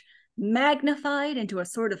rage, magnified into a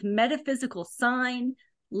sort of metaphysical sign,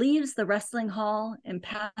 leaves the wrestling hall,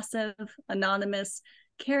 impassive, anonymous,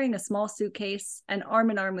 carrying a small suitcase and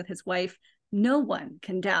arm in arm with his wife, no one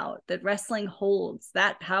can doubt that wrestling holds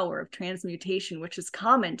that power of transmutation which is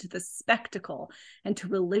common to the spectacle and to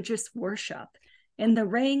religious worship. In the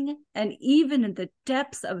ring, and even in the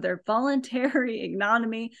depths of their voluntary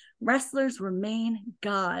ignominy, wrestlers remain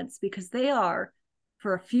gods, because they are,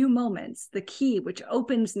 for a few moments, the key which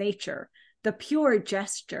opens nature, the pure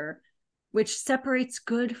gesture which separates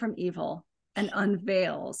good from evil and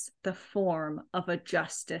unveils the form of a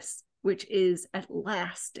justice which is at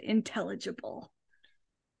last intelligible.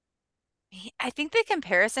 I think the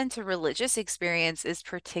comparison to religious experience is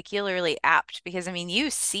particularly apt, because I mean,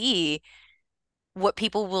 you see what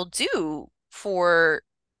people will do for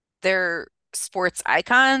their sports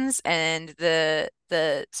icons and the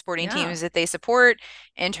sporting teams that they support,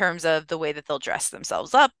 in terms of the way that they'll dress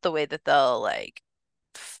themselves up, the way that they'll like,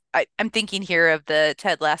 I'm thinking here of the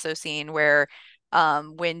Ted Lasso scene where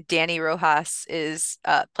when Danny Rojas is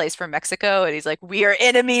plays for Mexico, and he's like, we are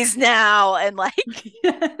enemies now, and like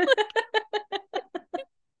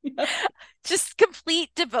just complete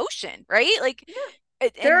devotion, right? Like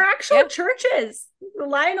there are actual churches.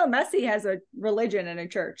 Lionel Messi has a religion and a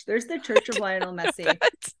church. There's the Church of Lionel Messi.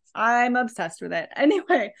 I'm obsessed with it.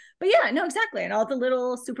 Anyway, but no, exactly. And all the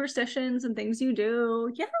little superstitions and things you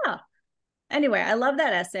do. Yeah. Anyway, I love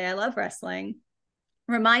that essay. I love wrestling.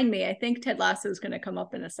 Remind me, I think Ted Lasso is going to come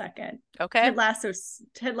up in a second. Okay. Ted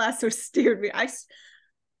Lasso steered me.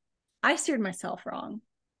 I steered myself wrong,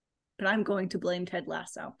 but I'm going to blame Ted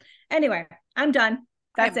Lasso. Anyway, I'm done.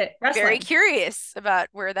 That's it. Wrestling. Very curious about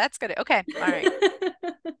where that's gonna. Okay, all right.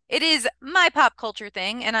 It is my pop culture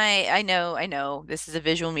thing, and I know this is a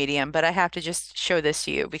visual medium, but I have to just show this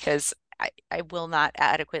to you because I will not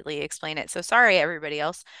adequately explain it. So sorry, everybody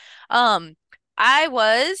else. I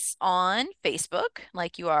was on Facebook,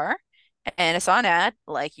 like you are, and I saw an ad,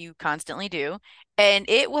 like you constantly do, and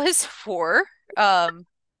it was for oh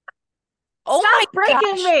my Stop breaking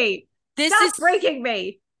gosh, me. this Stop is breaking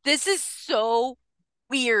me. this is so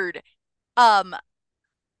weird.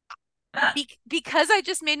 Because I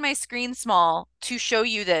just made my screen small to show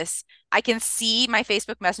you this, I can see my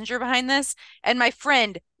Facebook Messenger behind this, and my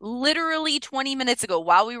friend literally 20 minutes ago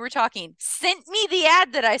while we were talking sent me the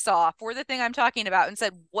ad that I saw for the thing I'm talking about and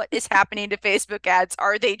said, "What is happening to Facebook ads?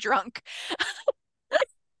 Are they drunk?"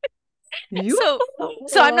 So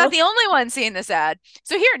I'm not the only one seeing this ad.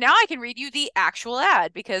 So here, now I can read you the actual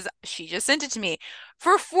ad because she just sent it to me.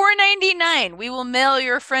 For $4.99, we will mail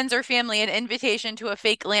your friends or family an invitation to a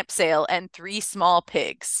fake lamp sale and 3 small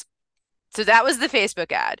pigs. So that was the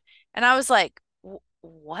Facebook ad. And I was like,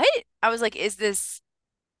 what? I was like, is this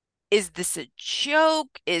a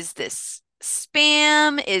joke? Is this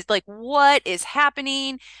spam? Is like, what is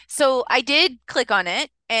happening? So I did click on it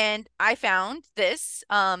and I found this.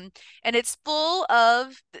 And it's full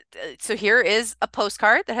of, so here is a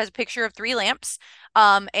postcard that has a picture of 3 lamps.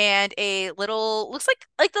 And a little, looks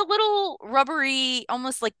like the little rubbery,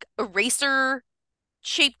 almost like eraser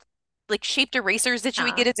shaped, like shaped erasers that you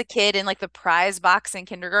would get as a kid in like the prize box in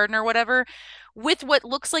kindergarten or whatever, with what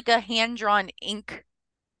looks like a hand-drawn ink,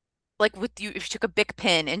 like with you, if you took a Bic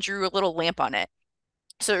pen and drew a little lamp on it.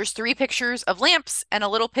 So there's 3 pictures of lamps and a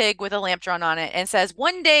little pig with a lamp drawn on it, and says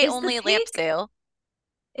one day only lamp sale.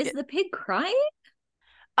 Is the pig crying?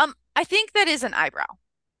 I think that is an eyebrow.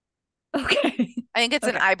 Okay. I think it's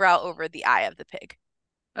an eyebrow over the eye of the pig.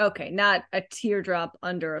 Okay, not a teardrop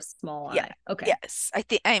under a small eye. Okay. Yes,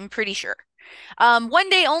 I'm pretty sure. One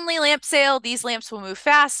day only lamp sale. These lamps will move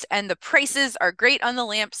fast and the prices are great on the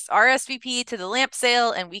lamps. RSVP to the lamp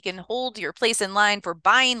sale and we can hold your place in line for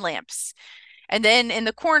buying lamps. And then in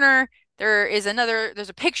the corner, there's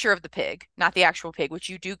a picture of the pig, not the actual pig, which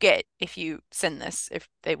you do get if you send this, if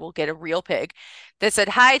they will get a real pig, that said,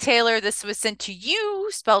 "Hi, Taylor, this was sent to you,"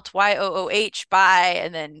 spelt YOOH, by,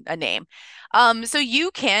 and then a name. So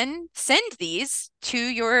you can send these to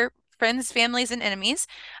your friends, families, and enemies.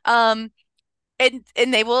 And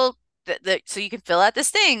they will, so you can fill out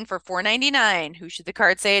this thing for $4.99. Who should the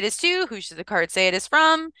card say it is to? Who should the card say it is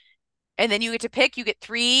from? And then you get to pick, you get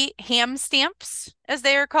 3 ham stamps, as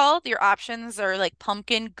they are called. Your options are like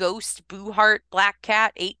pumpkin, ghost, boo heart, black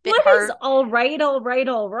cat, 8-bit heart. What is all right? There's an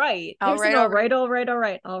all right.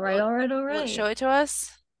 Will it show it to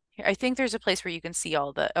us? Here, I think there's a place where you can see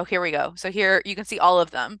all the, oh, here we go. So here you can see all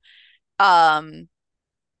of them.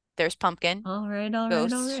 There's pumpkin. All right.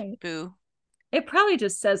 Boo. It probably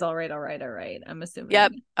just says all right. I'm assuming.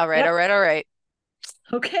 Yep. All right.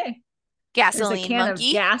 Okay. Gasoline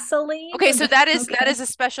monkey. Gasoline. Okay, so that is a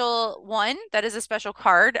special one. That is a special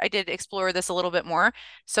card. I did explore this a little bit more.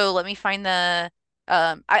 So let me find the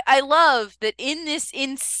I love that in this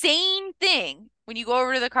insane thing, when you go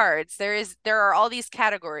over to the cards, there are all these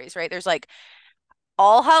categories, right? There's like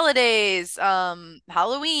all holidays,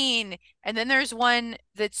 Halloween, and then there's one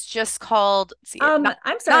that's just called, I'm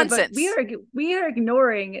sorry, nonsense. But we are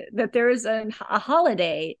ignoring that there is a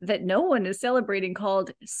holiday that no one is celebrating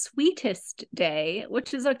called Sweetest Day,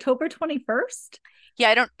 which is October 21st. Yeah,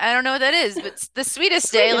 I don't know what that is, but it's the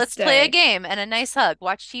sweetest day. Let's play a game and a nice hug.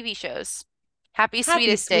 Watch TV shows. Happy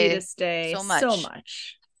Sweetest Day so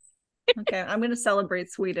much. Okay, I'm going to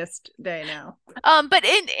celebrate Sweetest Day now. But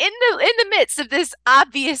in the midst of this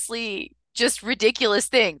obviously just ridiculous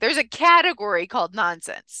thing, there's a category called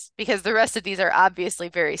nonsense, because the rest of these are obviously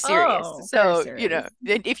very serious. So, very serious. You know,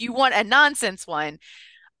 if you want a nonsense one,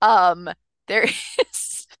 there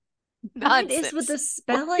is nonsense. What is with the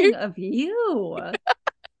spelling of you?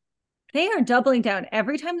 They are doubling down.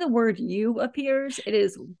 Every time the word you appears, it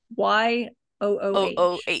is YOOH.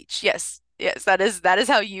 OOH. Yes, that is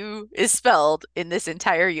how you is spelled in this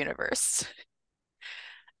entire universe.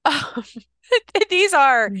 These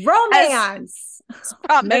are romance.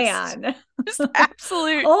 Man. Just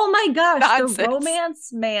absolute. Oh my gosh, nonsense. The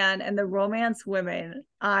romance man and the romance women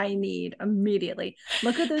I need immediately.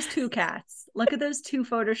 Look at those 2 cats. Look at those 2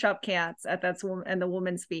 Photoshop cats at that and the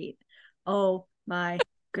woman's feet. Oh my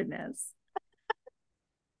goodness.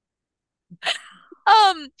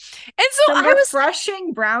 And so some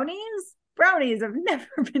refreshing brownies. brownies have never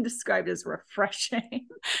been described as refreshing.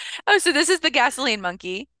 Oh, so this is the gasoline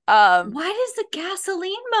monkey. Why does the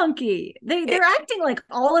gasoline monkey? They're acting like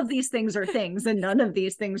all of these things are things and none of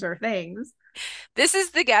these things are things. This is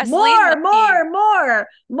the gasoline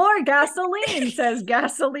More gasoline, says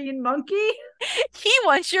gasoline monkey. He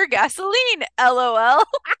wants your gasoline, LOL.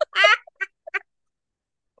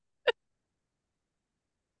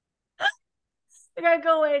 I gotta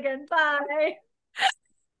go away again. Bye.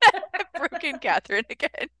 I've broken Catherine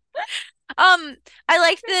again. I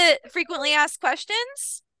like the frequently asked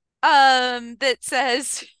questions that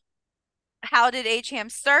says, how did HAM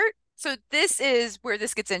start? So this is where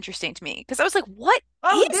this gets interesting to me because I was like, what?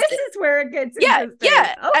 This is where it gets interesting.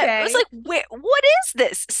 Yeah. Okay. I was like, wait, what is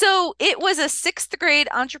this? So it was a 6th grade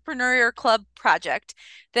entrepreneurial club project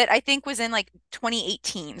that I think was in like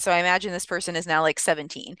 2018. So I imagine this person is now like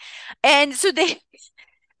 17. And so they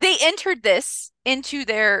entered this into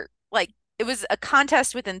their, like, it was a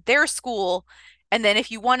contest within their school. And then if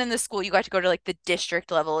you won in the school, you got to go to like the district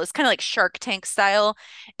level. It's kind of like Shark Tank style.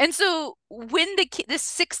 And so when this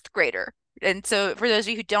 6th grader, and so for those of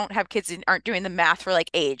you who don't have kids and aren't doing the math for like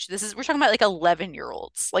age, we're talking about like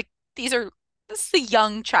 11-year-olds. Like this is a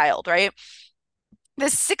young child, right? The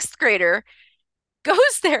 6th grader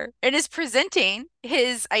goes there and is presenting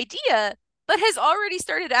his idea, but has already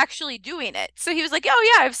started actually doing it. So he was like,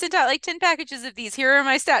 oh yeah, I've sent out like 10 packages of these. Here are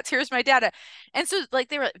my stats. Here's my data. And so like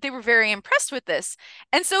they were very impressed with this.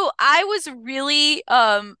 And so I was really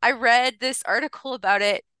I read this article about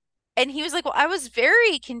it and he was like, well, I was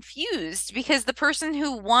very confused because the person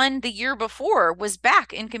who won the year before was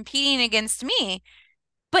back and competing against me,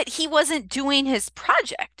 but he wasn't doing his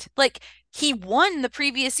project. Like he won the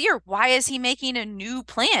previous year. Why is he making a new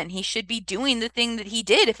plan? He should be doing the thing that he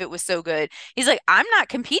did if it was so good. He's like, I'm not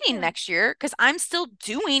competing next year because I'm still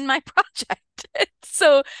doing my project.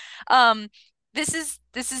 So this is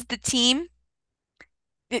the team.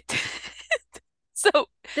 So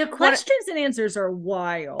the questions and answers are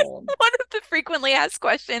wild. One of the frequently asked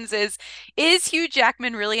questions is Hugh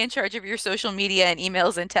Jackman really in charge of your social media and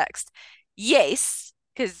emails and text? Yes,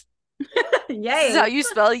 because this is how you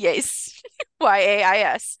spell yes.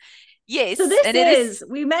 YAIS. Yes. So this is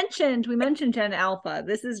we mentioned Gen Alpha.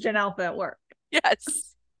 This is Gen Alpha at work.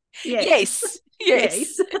 Yes. Yes.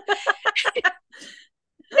 Yes.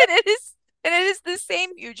 And it is the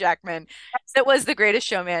same Hugh Jackman that was The Greatest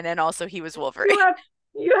Showman, and also he was Wolverine. You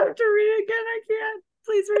have to read it again. I can't.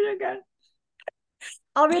 Please read it again.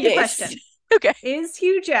 I'll read the question. Okay. Is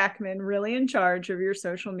Hugh Jackman really in charge of your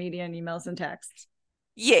social media and emails and texts?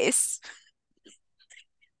 Yes.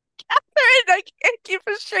 Catherine, I can't keep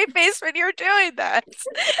a straight face when you're doing that.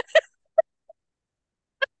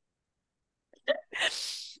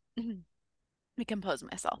 Let me compose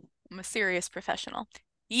myself. I'm a serious professional.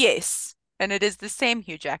 Yes. And it is the same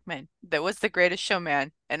Hugh Jackman that was The Greatest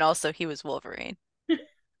Showman, and also he was Wolverine. And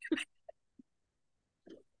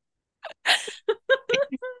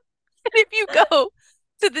if you go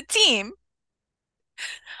to the team,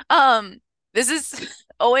 this is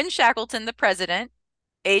Owen Shackleton, the president.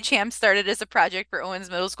 HAM started as a project for Owen's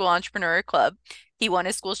Middle School Entrepreneur Club. He won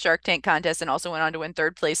his school Shark Tank contest and also went on to win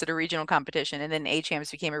 3rd place at a regional competition. And then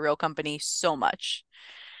HAM's became a real company so much.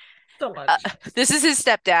 This is his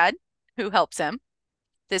stepdad who helps him.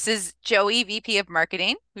 This is Joey, VP of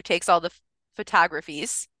Marketing, who takes all the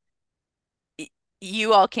photographies.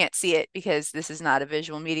 You all can't see it because this is not a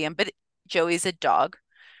visual medium, but Joey's a dog.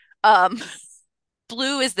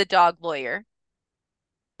 Blue is the dog lawyer.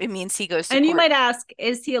 It means he goes to court. You might ask,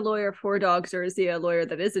 is he a lawyer for dogs or is he a lawyer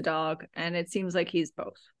that is a dog? And it seems like he's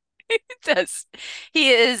both. He does. He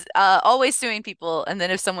is always suing people. And then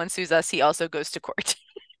if someone sues us, he also goes to court.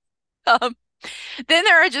 Then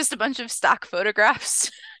there are just a bunch of stock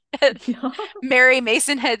photographs. Mary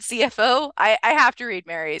Masonhead, CFO. I have to read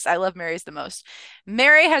Mary's. I love Mary's the most.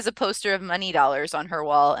 Mary has a poster of money dollars on her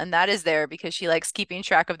wall, and that is there because she likes keeping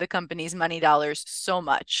track of the company's money dollars so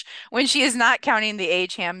much. When she is not counting the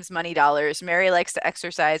HAM's money dollars, Mary likes to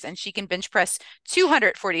exercise, and she can bench press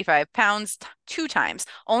 245 pounds 2 times.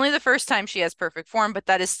 Only the first time she has perfect form, but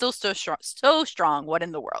that is still so strong. What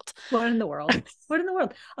in the world? What in the world? What in the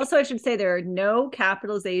world? Also, I should say there are no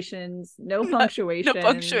capitalizations, no punctuation. No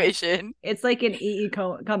punctuation. It's like an E.E.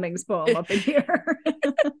 Cummings poem up in here.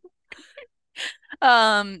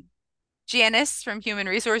 Janice from Human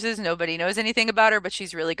Resources, nobody knows anything about her, but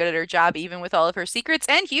she's really good at her job, even with all of her secrets.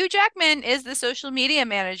 And Hugh Jackman is the social media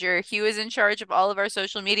manager. Hugh is in charge of all of our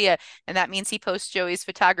social media, and that means he posts Joey's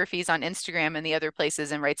photographies on Instagram and the other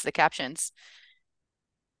places and writes the captions.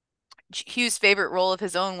 Hugh's favorite role of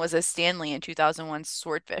his own was as Stanley in 2001's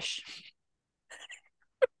Swordfish.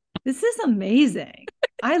 This is amazing.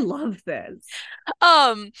 I love this.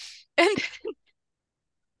 And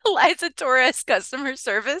Liza Torres customer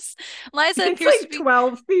service. Liza It's appears to like be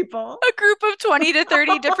 12 people. a group of 20 to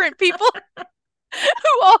 30 different people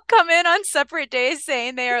who all come in on separate days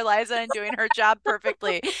saying they are Liza and doing her job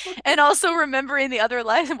perfectly. And also remembering the other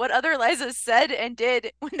Liza, what other Liza said and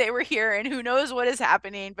did when they were here, and who knows what is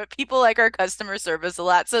happening, but people like our customer service a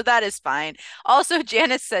lot, so that is fine. Also,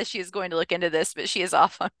 Janice says she is going to look into this, but she is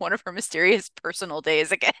off on one of her mysterious personal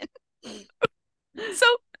days again. So,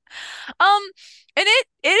 and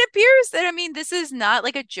it appears that, I mean, this is not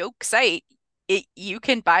like a joke site. You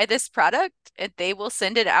can buy this product and they will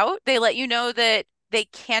send it out. They let you know that they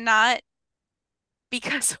cannot,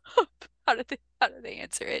 because of, how do they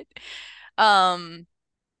answer it?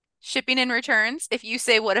 Shipping and returns. If you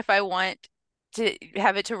say, what if I want to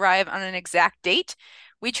have it to arrive on an exact date?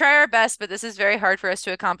 We try our best, but this is very hard for us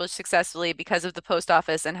to accomplish successfully because of the post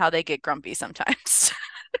office and how they get grumpy sometimes.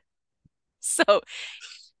 So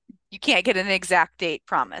you can't get an exact date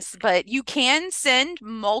promise, but you can send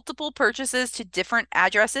multiple purchases to different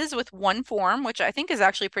addresses with one form, which I think is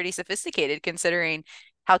actually pretty sophisticated considering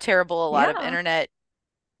how terrible a lot of internet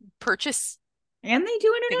purchase. And they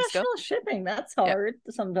do international shipping. That's hard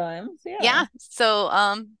sometimes. Yeah.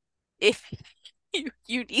 So if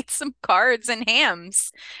you need some cards and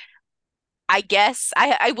hams, I guess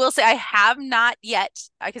I will say I have not yet,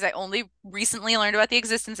 because I only recently learned about the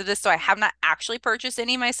existence of this, so I have not actually purchased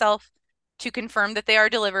any myself to confirm that they are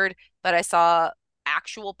delivered, but I saw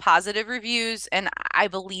actual positive reviews, and I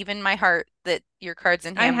believe in my heart that your cards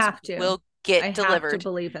and hams will get delivered. I have to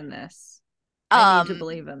believe in this. I need to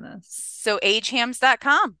believe in this. So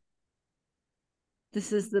agehams.com.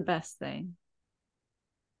 This is the best thing.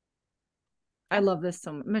 I love this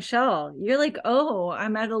so much. Michelle, you're like, oh,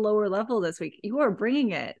 I'm at a lower level this week. You are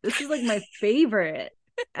bringing it. This is like my favorite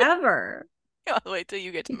ever. I'll wait till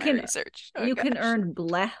you get to my research. You can earn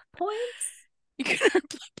bleh points. You can earn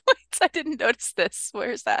bleh points. I didn't notice this.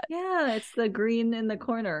 Where's that? Yeah, it's the green in the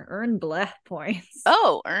corner. Earn bleh points.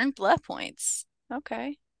 Oh, earn bleh points.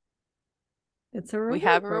 Okay. It's a reward We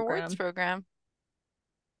have a program. rewards program.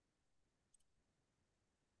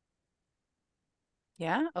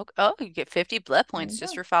 Yeah. Okay. Oh, you get 50 bleh points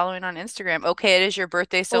just for following on Instagram. Okay, it is your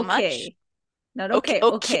birthday so much. Not okay.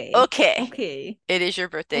 Okay. It is your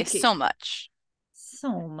birthday so much.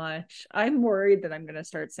 So much. I'm worried that I'm gonna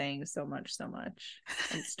start saying so much,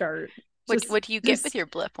 and start. What do you get with your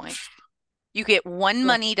bleh points? You get one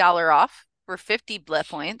money dollar off for 50 bleh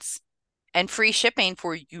points, and free shipping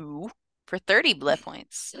for you for 30 bleh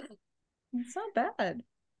points. It's not bad.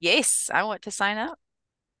 Yes, I want to sign up.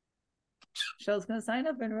 Michelle's gonna sign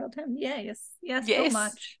up in real time. Yes, so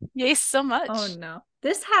much. Yes, so much. Oh no.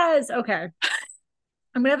 This has okay.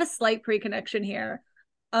 I'm gonna have a slight pre-connection here.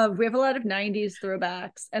 We have a lot of 90s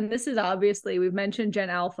throwbacks, and this is obviously, we've mentioned Gen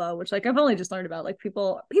Alpha, which like I've only just learned about. Like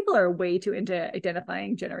people are way too into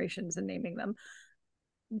identifying generations and naming them.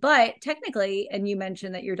 But technically, and you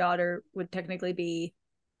mentioned that your daughter would technically be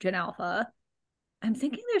Gen Alpha. I'm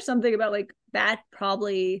thinking there's something about like that.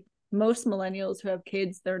 Probably most millennials who have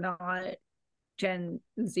kids, they're not Gen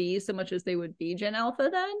Z so much as they would be Gen Alpha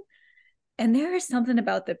then. And there is something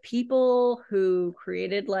about the people who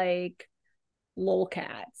created like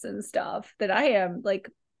lolcats and stuff that I am like,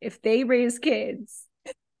 if they raise kids,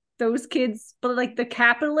 those kids, but like the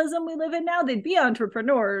capitalism we live in now, they'd be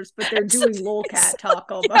entrepreneurs, but they're doing lolcat talk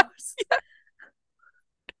almost. Yeah.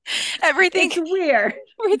 Everything, it's weird.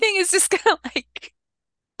 Everything is just kind of like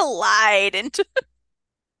collide into.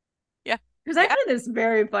 Because I find this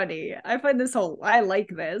very funny. I like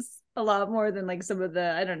this a lot more than like some of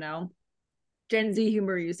the, I don't know, Gen Z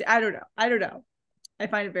humor you see. I don't know. I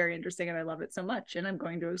find it very interesting and I love it so much, and I'm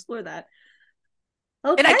going to explore that.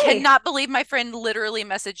 Okay. And I cannot believe my friend literally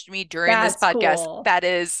messaged me during this podcast. Cool. That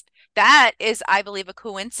is, I believe, a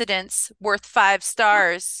coincidence worth 5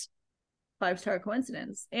 stars. 5-star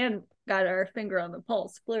coincidence, and got our finger on the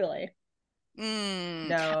pulse, clearly.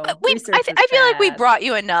 No, I feel like we brought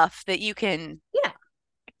you enough that you can. Yeah.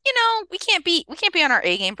 We can't be on our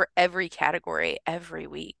A game for every category every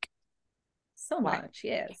week. So much,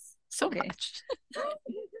 yes. So much.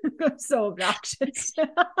 So obnoxious.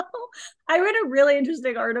 I read a really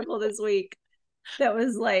interesting article this week that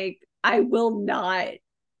was like, I will not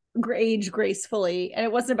age gracefully. And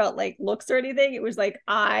it wasn't about like looks or anything. It was like,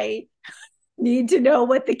 I need to know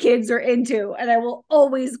what the kids are into and I will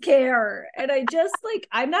always care. And I just like,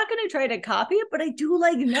 I'm not going to try to copy it, but I do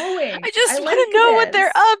like knowing. I just want to know what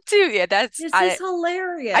they're up to. Yeah, this is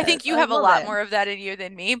hilarious. I think you have a lot more of that in you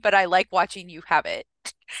than me, but I like watching you have it.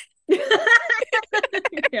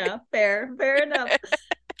 Yeah, fair enough.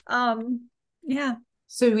 Yeah.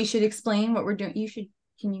 So we should explain what we're doing.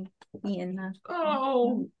 Can you be in the...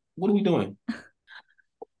 Oh, what are we doing?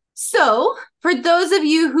 So, for those of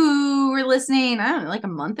you who were listening, I don't know, like a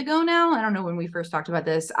month ago now, I don't know when we first talked about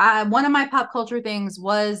this. One of my pop culture things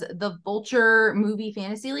was the Vulture Movie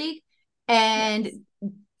Fantasy League. And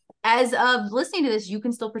as of listening to this, you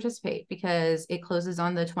can still participate because it closes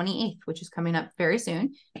on the 28th, which is coming up very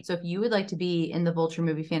soon. So if you would like to be in the Vulture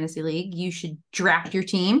Movie Fantasy League, you should draft your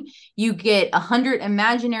team. You get 100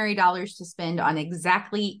 imaginary dollars to spend on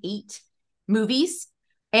exactly 8 movies.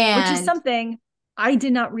 Which is something I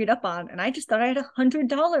did not read up on, and I just thought I had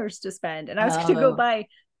 $100 to spend, and I was going to go buy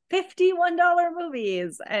 $51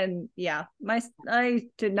 movies. And yeah, I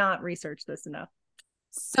did not research this enough.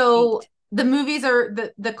 So the movies are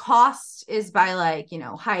the cost is by like,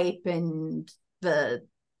 hype, and the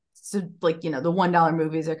 $1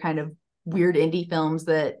 movies are kind of weird indie films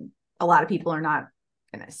that a lot of people are not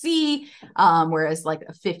gonna see. Whereas like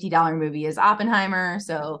a $50 movie is Oppenheimer.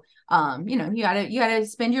 So you gotta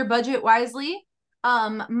spend your budget wisely.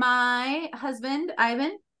 My husband,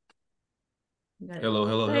 Ivan.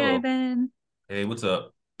 Hello. Hi, Ivan. Hey, what's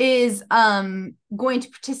up? Is going to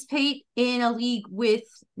participate in a league with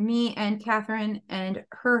me and Catherine and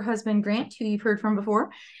her husband Grant, who you've heard from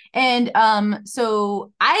before. And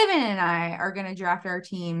so Ivan and I are going to draft our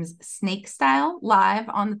teams snake style live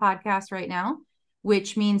on the podcast right now,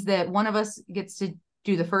 which means that one of us gets to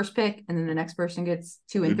do the first pick, and then the next person gets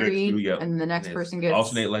 2 and 3, and the next person gets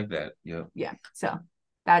alternate like that. Yeah. So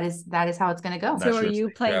that is how it's going to go. So are you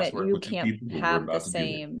playing that you can't have the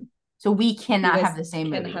same? So we cannot have the same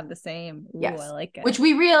movie. Have the same. Ooh, yes. I like it. Which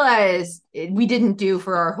we realize we didn't do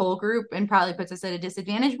for our whole group, and probably puts us at a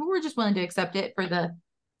disadvantage, but we're just willing to accept it for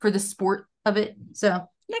the sport of it. So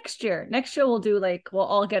next year we'll do we'll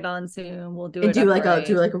all get on Zoom. We'll do do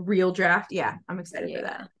a real draft. Yeah, I'm excited for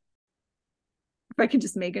that. If I could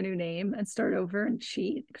just make a new name and start over and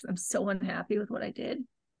cheat, because I'm so unhappy with what I did.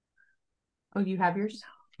 Oh, you have yours?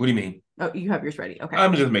 What do you mean? Oh, you have yours ready. Okay.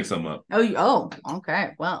 I'm just make something up. Oh, okay.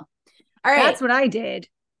 Well, all right. That's what I did.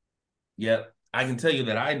 Yeah, I can tell you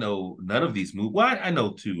that I know none of these movies. Well, I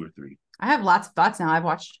know 2 or 3. I have lots of thoughts now. I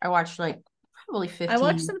watched like probably 15. I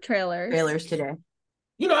watched some trailers today.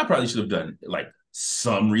 I probably should have done like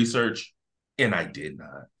some research, and I did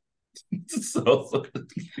not. So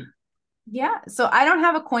yeah, so I don't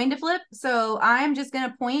have a coin to flip, so I'm just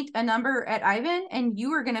gonna point a number at Ivan, and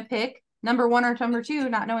you are gonna pick number 1 or number 2,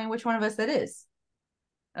 not knowing which one of us that is.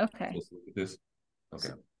 Okay. Let's look at this. Okay.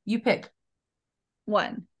 So you pick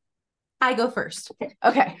 1. I go first.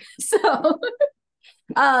 Okay. So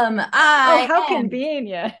how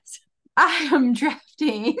convenient. I am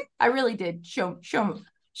drafting. I really did show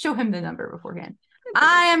him the number beforehand.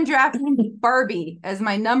 I am drafting Barbie as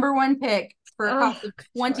my number 1 pick for a cost of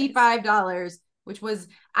 $25, which was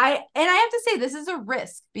I have to say this is a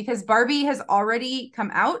risk because Barbie has already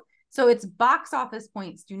come out, so its box office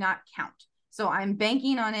points do not count. So I'm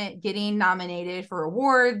banking on it getting nominated for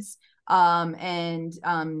awards, and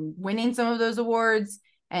winning some of those awards.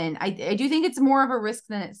 And I do think it's more of a risk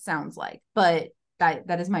than it sounds like, but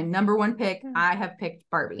that is my number 1 pick. I have picked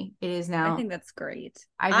Barbie. It is now. I think that's great.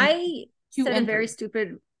 I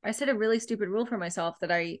said a really stupid rule for myself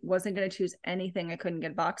that I wasn't going to choose anything I couldn't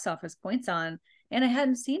get box office points on, and I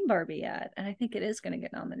hadn't seen Barbie yet, and I think it is going to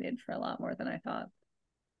get nominated for a lot more than I thought.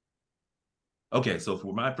 Okay, so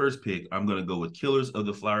for my first pick, I'm going to go with Killers of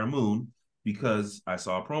the Flower Moon because I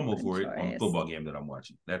saw a promo for it on the football game that I'm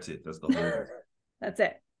watching. That's it. That's the whole. That's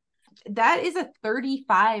it. That is a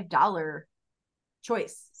 $35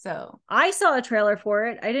 choice. So I saw a trailer for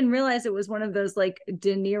it. I didn't realize it was one of those like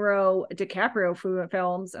DiCaprio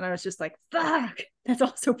films, and I was just like, fuck, that's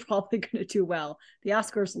also probably going to do well. The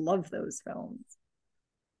Oscars love those films.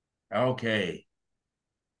 Okay.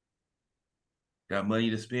 Got money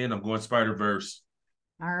to spend. I'm going Spider-Verse.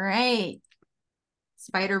 All right.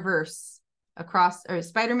 Spider-Man Across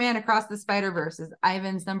the Spider-Verse is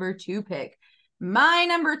Ivan's number 2 pick. My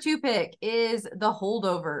number 2 pick is The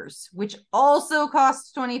Holdovers, which also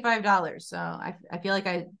costs $25. So I feel like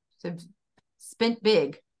I have spent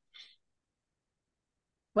big.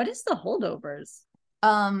 What is The Holdovers?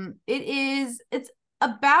 It's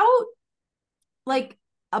about like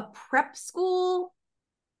a prep school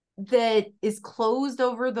that is closed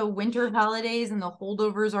over the winter holidays, and the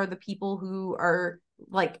holdovers are the people who are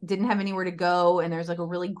like didn't have anywhere to go, and there's like a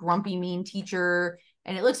really grumpy mean teacher,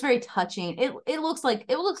 and it looks very touching. It looks like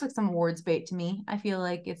some awards bait to me. I feel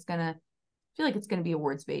like it's gonna be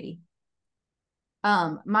awards baity.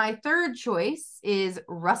 My third choice is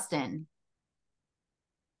Rustin.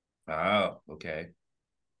 Oh, okay.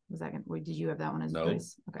 Was that did you have that one as a No.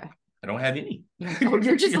 choice? Okay. I don't have any. Oh,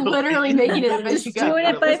 you're just literally making it up as you Just doing go.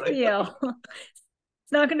 it by feel.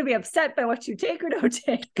 It's not going to be upset by what you take or don't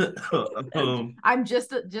take. I'm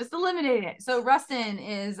just eliminating it. So Rustin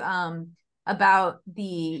is about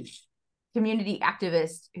the community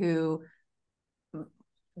activist who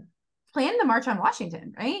planned the March on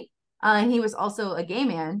Washington, right? And he was also a gay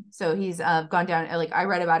man. So he's gone down, like I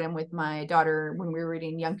read about him with my daughter when we were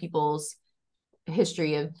reading young people's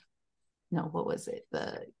history of, no, what was it?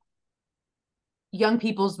 The young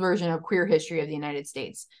people's version of queer history of the United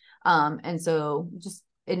States. And so just,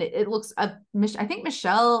 and it looks, I think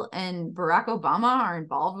Michelle and Barack Obama are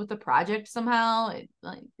involved with the project somehow. It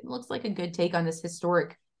looks like a good take on this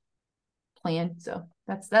historic plan. So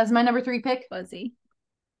that's my number 3 pick. Fuzzy.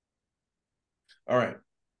 All right.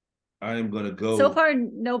 I am going to go. So far,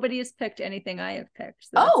 nobody has picked anything I have picked.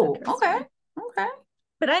 So oh, okay. Okay.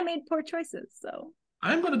 But I made poor choices, so.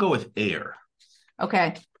 I'm going to go with Air.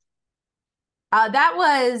 Okay. That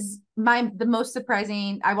was the most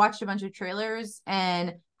surprising. I watched a bunch of trailers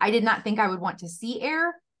and I did not think I would want to see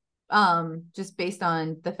Air. Just based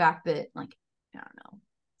on the fact that, like, I don't know,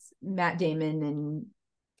 Matt Damon and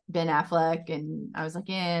Ben Affleck, and I was like,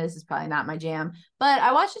 yeah, this is probably not my jam. But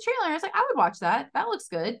I watched the trailer and I was like, I would watch that. That looks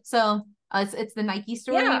good. So it's the Nike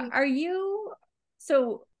story. Yeah.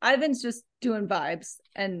 So Ivan's just doing vibes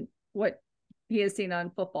and what he has seen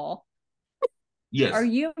on football. Yes. Are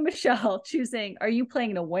you, Michelle, are you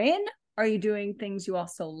playing to win? Are you doing things you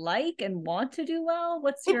also like and want to do well?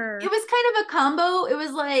 What's your... It was kind of a combo. It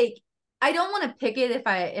was like, I don't want to pick it if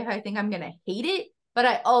I think I'm going to hate it, but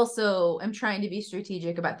I also am trying to be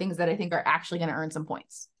strategic about things that I think are actually going to earn some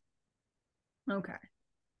points. Okay.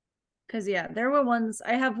 Because, yeah, there were ones,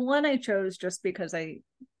 I have one I chose just because I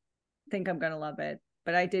think I'm going to love it,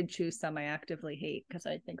 but I did choose some I actively hate because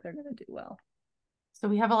I think they're going to do well. So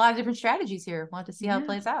we have a lot of different strategies here. We'll have to see how it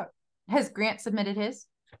plays out. Has Grant submitted his?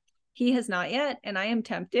 He has not yet, and I am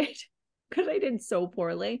tempted because I did so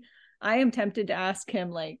poorly. I am tempted to ask him,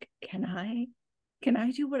 like, can I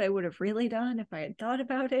do what I would have really done if I had thought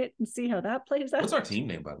about it and see how that plays out? What's our team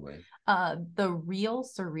name, by the way? The Real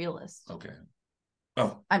Surrealist. Okay.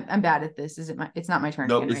 Oh, I'm bad at this. It's not my turn.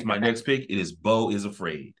 No, it's my next pick. It is Beau is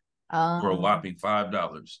Afraid for a whopping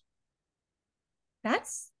 $5.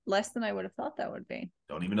 That's less than I would have thought that would be.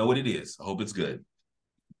 Don't even know what it is. I hope it's good.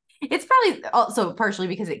 It's probably also partially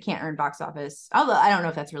because it can't earn box office. Although I don't know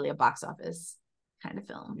if that's really a box office kind of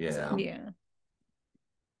film. Yeah. So. Yeah.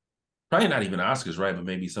 Probably not even Oscars, right? But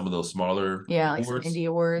maybe some of those smaller like some indie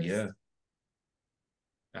awards. Yeah.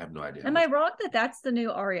 I have no idea. Am I wrong that that's the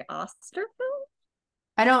new Ari Aster film?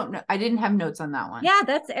 I don't know. I didn't have notes on that one. Yeah,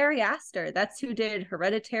 that's Ari Aster. That's who did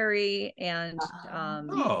Hereditary and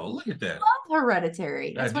oh, look at that. I love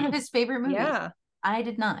Hereditary. That's one of his favorite movies. Yeah. I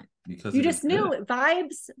did not. Because you just knew it.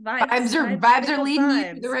 Vibes are leading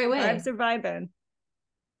you the right way. Vibes are vibing.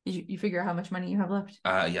 Did you figure out how much money you have left?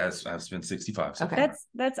 Yes, I've spent 65. So okay.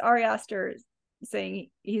 That's Ari Aster saying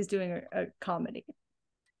he's doing a comedy.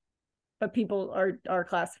 But people are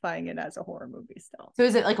classifying it as a horror movie still. So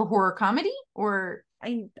is it like a horror comedy or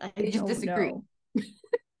I they just disagree?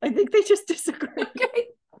 I think they just disagree. Okay.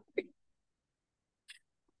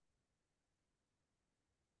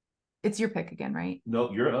 It's your pick again, right?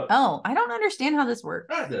 No, you're up. Oh, I don't understand how this works.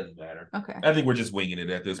 That doesn't matter. Okay. I think we're just winging it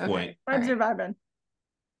at this point. Vibes are vibing.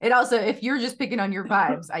 It also, if you're just picking on your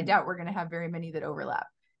vibes, I doubt we're going to have very many that overlap.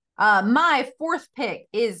 My 4th pick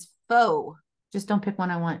is Foe. Just don't pick one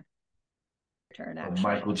I want. A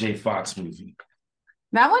Michael J. Fox movie.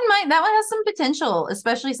 That one has some potential,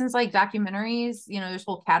 especially since like documentaries, there's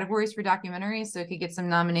whole categories for documentaries, so it could get some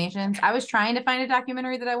nominations. I was trying to find a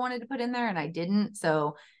documentary that I wanted to put in there and I didn't.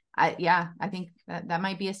 So I think that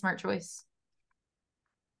might be a smart choice.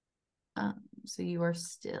 So you are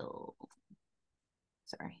still,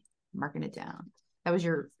 sorry, marking it down. That was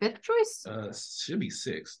your 5th choice? Should be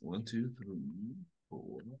 6. 1, 2, 3,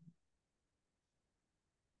 4.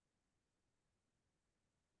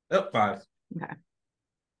 Oh, 5. Okay.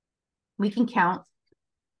 We can count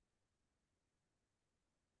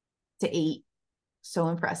to 8. So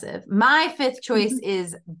impressive. My 5th choice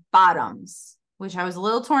is Bottoms, which I was a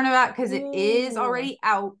little torn about because it is already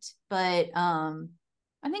out, but I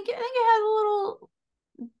think it has a little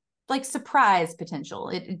like surprise potential.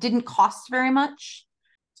 It didn't cost very much.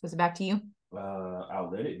 So is it back to you? I'll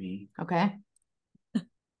let it be. Okay.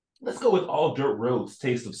 Let's go with All Dirt Roads,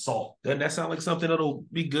 Taste of Salt. Doesn't that sound like something that'll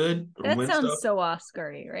be good? That sounds so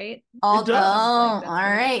Oscar-y, right? All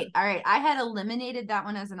right. I had eliminated that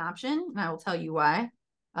one as an option, and I will tell you why.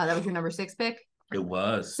 That was your number 6 pick. It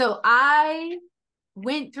was. So I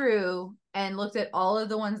went through and looked at all of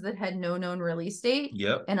the ones that had no known release date.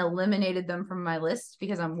 Yep. And eliminated them from my list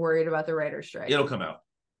because I'm worried about the writer's strike. It'll come out.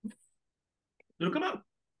 It'll come out.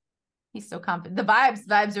 He's so confident. The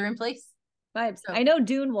vibes are in place. Vibes. I know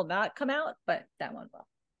Dune will not come out, but that one will.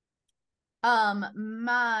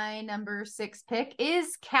 My number 6 pick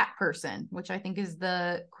is Cat Person, which I think is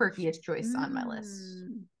the quirkiest choice on my list.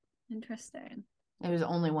 Interesting. It was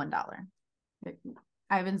only $1.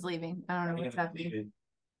 Ivan's leaving. I don't know what's happening.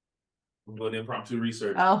 I'm doing impromptu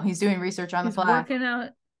research. Oh, he's doing research on the fly. Working out.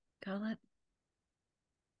 Gotta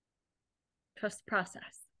trust the process.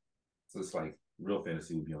 So it's like real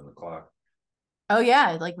fantasy would be on the clock. Oh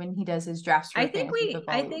yeah, like when he does his drafts. I think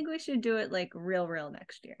we should do it like real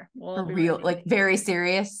next year. For real, like very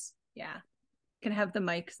serious. Yeah. Can have the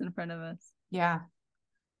mics in front of us. Yeah.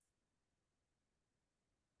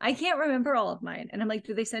 I can't remember all of mine. And I'm like,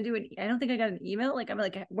 do they send you I don't think I got an email. Like, I'm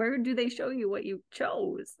like, where do they show you what you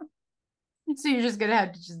chose? So you're just gonna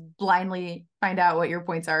have to just blindly find out what your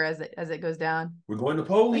points are as it goes down. We're going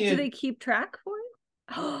Napoleon. Like, do they keep track for you?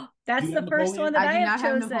 Oh, that's the first one that I have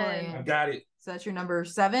chosen. I got it. So that's your number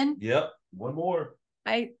 7. Yep. One more.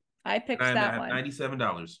 I picked that one.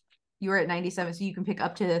 $97. You were at 97, so you can pick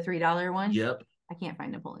up to the $3 one. Yep. I can't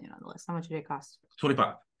find Napoleon on the list. How much did it cost?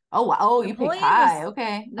 $25. Oh wow! Oh, you picked high.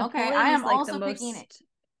 Okay. Napoleon I am like also picking it.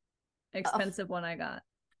 Expensive one I got.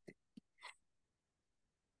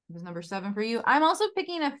 It was number 7 for you. I'm also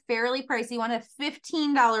picking a fairly pricey one, a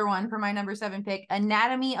 $15 one for my number 7 pick,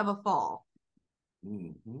 Anatomy of a Fall.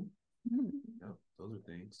 Mm-hmm. Yep, those are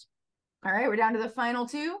things. All right, we're down to the final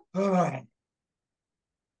 2.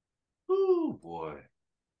 Oh boy.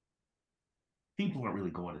 People aren't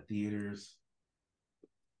really going to theaters.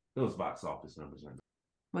 Those box office numbers are.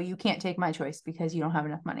 Well, you can't take my choice because you don't have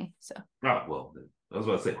enough money. So. Oh, well, I was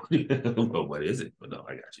about to say, well, what is it? But no,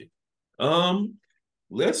 I got you.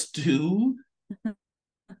 Let's do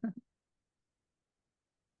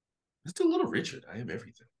Little Richard. I Am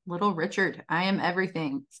Everything. Little Richard. I Am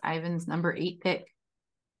Everything. It's Ivan's number 8 pick.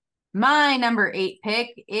 My number 8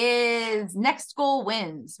 pick is Next Goal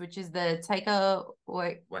Wins, which is the Taika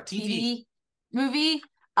Waititi movie.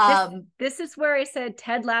 This is where I said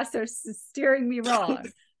Ted Lasso is steering me wrong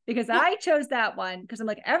because I chose that one because I'm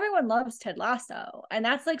like, everyone loves Ted Lasso and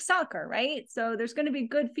that's like soccer, right? So there's going to be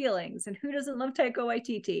good feelings, and who doesn't love Taika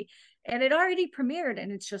Waititi? And it already premiered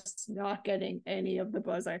and it's just not getting any of the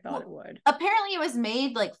buzz I thought it would. Apparently it was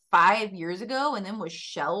made like 5 years ago and then was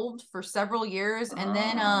shelved for several years. And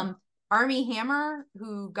then Armie Hammer,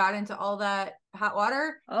 who got into all that hot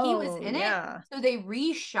water, he was in it. So they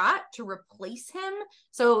reshot to replace him.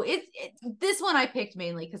 So this one I picked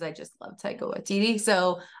mainly because I just love Taika Waititi.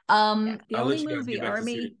 So the I'll only let you guys movie get back to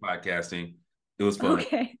Armie serious podcasting. It was fun.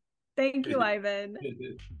 Okay. Thank you, Ivan.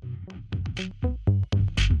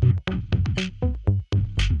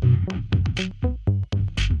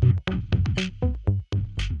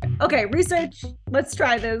 Okay, research. Let's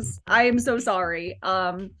try this. I am so sorry.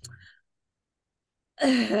 I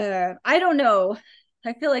don't know.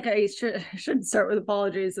 I feel like I should start with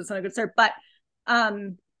apologies. It's not a good start, but my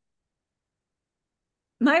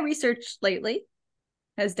research lately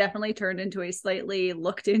has definitely turned into a slightly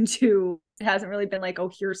looked into. It hasn't really been like,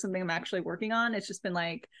 oh, here's something I'm actually working on. It's just been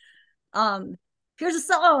like, here's a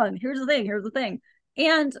song, here's the thing.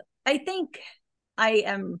 And I think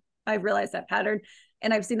I've realized that pattern.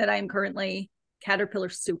 And I've seen that I am currently caterpillar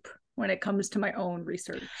soup when it comes to my own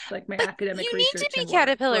research, like my academic research. You need to be and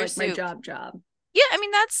caterpillar like soup. My job. Yeah, I mean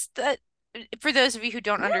that's for those of you who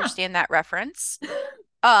don't understand that reference. Get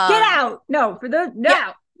out! No, for those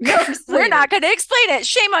no. We're not going to explain it.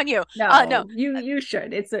 Shame on you. No, you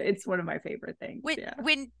should. It's one of my favorite things.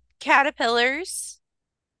 When caterpillars,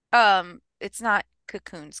 it's not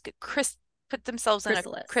cocoons. Put themselves in a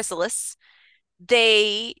chrysalis.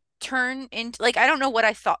 They turn into, like, I don't know what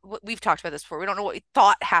I thought. We've talked about this before. We don't know what we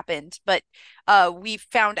thought happened, but we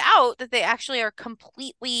found out that they actually are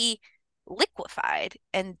completely liquefied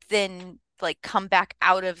and then like come back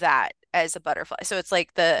out of that as a butterfly. So it's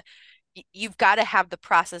like you've got to have the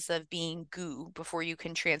process of being goo before you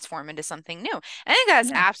can transform into something new. I think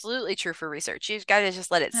that's absolutely true for research. You've got to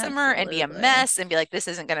just let it simmer and be a mess and be like, this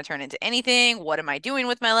isn't going to turn into anything. What am I doing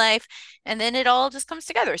with my life? And then it all just comes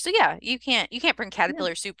together. So yeah, you can't bring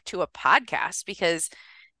caterpillar soup to a podcast because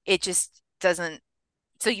it just doesn't.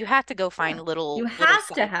 So you have to go find little. You have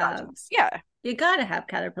to have. Projects. Yeah. You got to have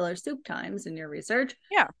caterpillar soup times in your research.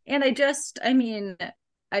 Yeah. And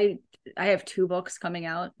I have 2 books coming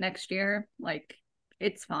out next year. Like,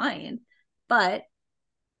 it's fine. But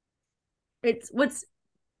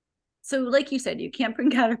so like you said, you can't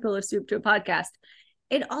bring caterpillar soup to a podcast.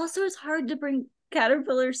 It also is hard to bring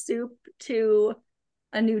caterpillar soup to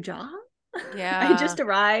a new job. Yeah. I just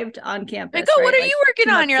arrived on campus. Like, oh, what are right, you like, working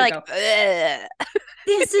 2 on? You're like, months ago. ugh.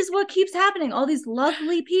 This is what keeps happening. All these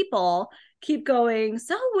lovely people keep going,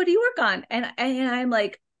 so what do you work on? And I'm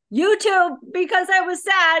like, YouTube, because I was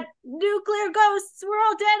sad. Nuclear ghosts, we're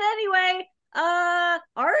all dead anyway.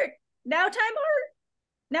 Art, now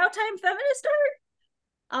time feminist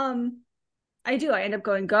art. I end up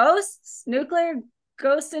going ghosts, nuclear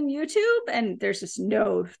ghosts, and YouTube, and there's just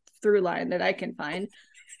no through line that I can find.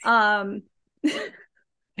 I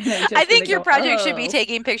think your project should be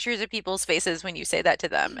taking pictures of people's faces when you say that to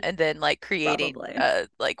them, and then like creating a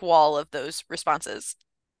like wall of those responses.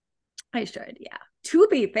 I should, yeah. To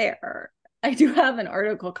be fair, I do have an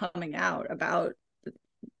article coming out about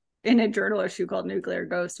in a journal issue called Nuclear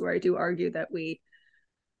Ghosts, where I do argue that we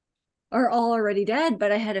are all already dead,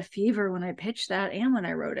 but I had a fever when I pitched that and when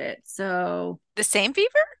I wrote it. So the same fever?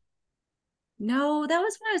 No, that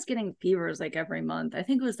was when I was getting fevers like every month. I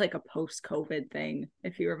think it was like a post-COVID thing.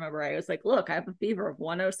 If you remember, I was like, "Look, I have a fever of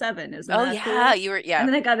 107." Isn't that yeah, cool? you were And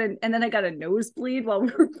then I got a nosebleed while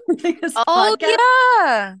we were recording this podcast.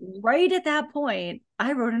 Yeah. Right at that point,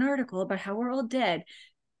 I wrote an article about how we're all dead.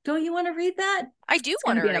 Don't you want to read that? I do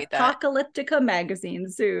want to read that. Apocalyptica magazine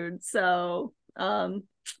soon. So,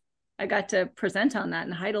 I got to present on that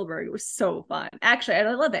in Heidelberg. It was so fun. Actually,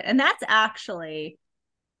 I love it. And that's actually,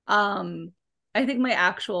 I think my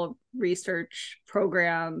actual research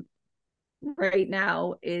program right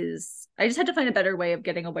now is, I just had to find a better way of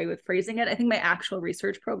getting away with phrasing it. I think my actual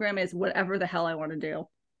research program is whatever the hell I want to do.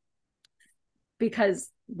 Because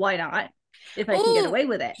why not? If I can get away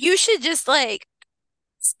with it. You should just like,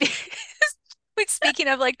 speaking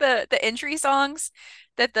of like the entry songs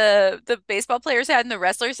that the baseball players had and the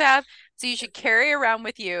wrestlers have. So you should carry around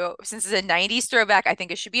with you, since it's a 90s throwback, I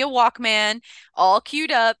think it should be a Walkman, all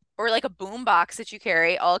queued up, or like a boom box that you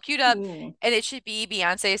carry, all queued up. And it should be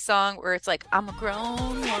Beyonce's song where it's like, I'm a grown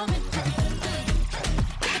woman.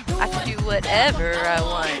 I can do whatever I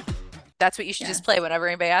want. That's what you should just play whenever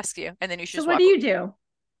anybody asks you. And then you should just what do you do?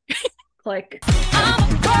 Click. I'm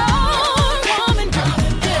a grown woman.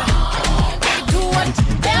 Do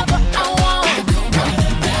whatever I want.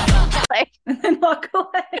 And then walk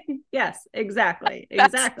away. Yes, exactly.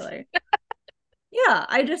 Exactly. Yeah,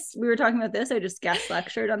 we were talking about this. I just guest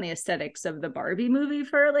lectured on the aesthetics of the Barbie movie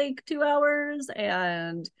for like 2 hours,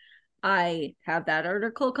 and I have that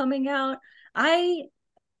article coming out. I'm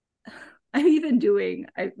even doing,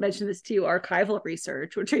 I mentioned this to you, archival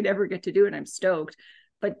research, which I never get to do, and I'm stoked,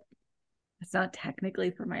 but it's not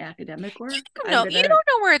technically for my academic work. You don't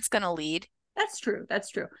know where it's going to lead. That's true.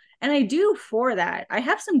 And I do for that. I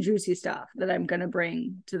have some juicy stuff that I'm going to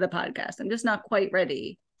bring to the podcast. I'm just not quite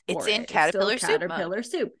ready. It's in Caterpillar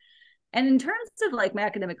Soup. And in terms of like my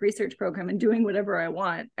academic research program and doing whatever I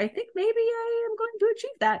want, I think maybe I am going to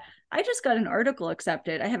achieve that. I just got an article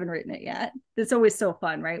accepted. I haven't written it yet. It's always so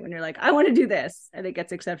fun, right? When you're like, I want to do this, and it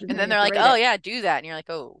gets accepted. And then they're like, oh yeah, do that. And you're like,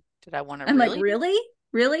 oh, did I want to? I'm like, really?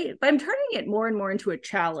 But I'm turning it more and more into a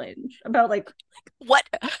challenge about like what?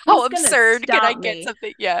 How absurd can I get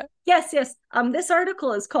something? Yeah. Yes. This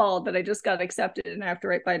article is called, that I just got accepted and I have to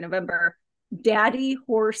write by November, Daddy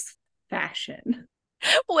Horse Fashion.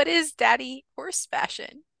 What is Daddy Horse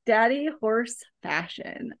Fashion? Daddy Horse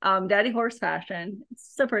Fashion. Daddy Horse Fashion.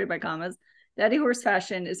 It's separated by commas. Daddy Horse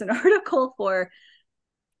Fashion is an article for.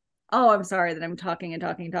 Oh, I'm sorry that I'm talking.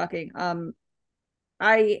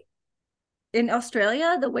 In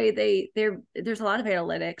Australia, the way there's a lot of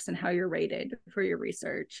analytics and how you're rated for your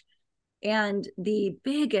research. And the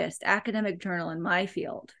biggest academic journal in my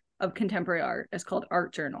field of contemporary art is called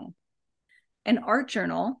Art Journal. An art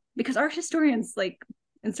journal, because art historians, like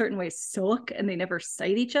in certain ways, suck and they never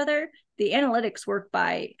cite each other. The analytics work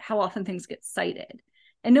by how often things get cited.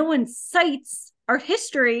 And no one cites art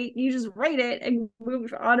history. You just write it and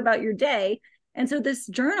move on about your day. And so this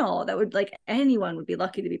journal that would, like, anyone would be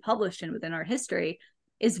lucky to be published in within art history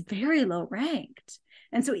is very low ranked.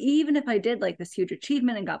 And so even if I did like this huge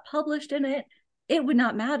achievement and got published in it, it would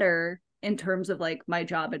not matter in terms of like my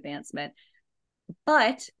job advancement.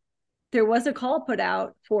 But there was a call put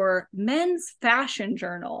out for Men's Fashion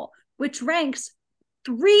Journal, which ranks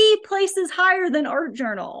 3 places higher than Art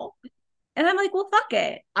Journal. And I'm like, well, fuck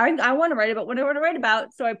it. I want to write about what I want to write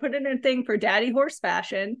about. So I put in a thing for Daddy Horse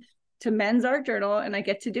Fashion to Men's Art Journal, and I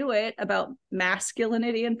get to do it about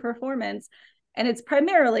masculinity and performance. And it's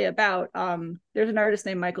primarily about, there's an artist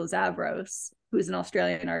named Michael Zavros, who's an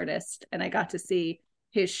Australian artist. And I got to see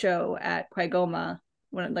his show at Quaigoma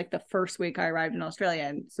when, like, the first week I arrived in Australia,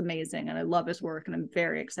 and it's amazing. And I love his work, and I'm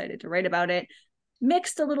very excited to write about it.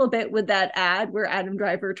 mixed a little bit with that ad where Adam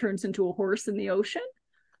Driver turns into a horse in the ocean.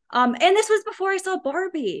 And this was before I saw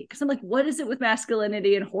Barbie, because I'm like, what is it with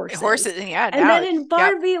masculinity and horses? Horses, yeah. And then in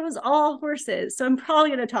Barbie, it was all horses. So I'm probably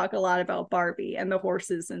going to talk a lot about Barbie and the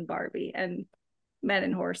horses in Barbie and men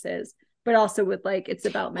and horses, but also with like, it's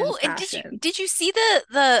about men's passion. Did you see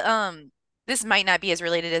the this might not be as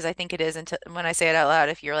related as I think it is until when I say it out loud.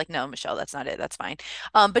 If you're like, no, Michelle, that's not it, that's fine.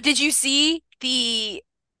 But did you see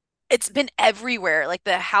it's been everywhere, like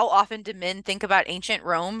the how often do men think about ancient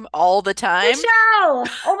Rome all the time? Michelle!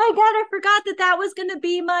 Oh my God, I forgot that was going to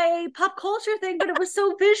be my pop culture thing, but it was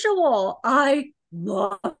so visual. I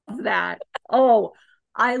love that. Oh,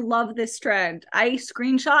 I love this trend. I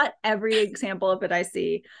screenshot every example of it I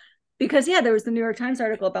see. Because there was the New York Times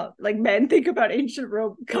article about like men think about ancient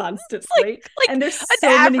Rome constantly. like and there's an so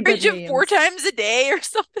many average good of memes. 4 times a day or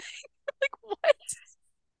something. Like what?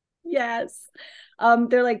 Yes.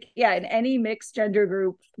 They're like, in any mixed gender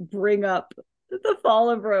group, bring up the fall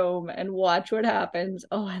of Rome and watch what happens.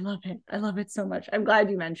 Oh, I love it. I love it so much. I'm glad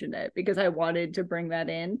you mentioned it because I wanted to bring that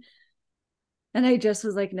in. And I just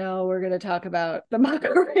was like, no, we're going to talk about the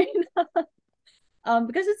Macarena.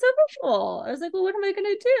 Because it's so visual. I was like, well, what am I going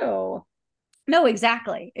to do? No,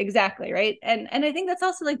 exactly, right? And I think that's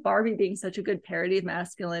also like Barbie being such a good parody of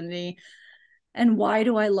masculinity. And why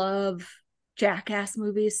do I love Jackass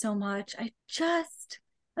movies so much? I just,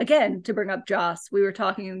 again, to bring up Joss, we were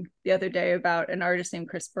talking the other day about an artist named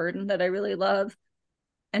Chris Burden that I really love.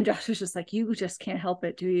 And Josh was just like, you just can't help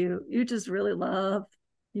it, do you? You just really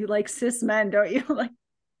you like cis men, don't you? Like,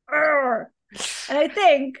 argh. And I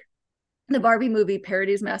think the Barbie movie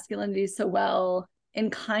parodies masculinity so well in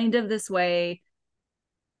kind of this way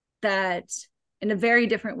that, in a very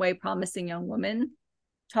different way, Promising Young Woman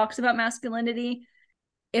talks about masculinity.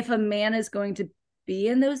 If a man is going to be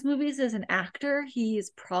in those movies as an actor,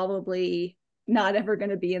 he's probably not ever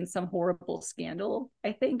going to be in some horrible scandal.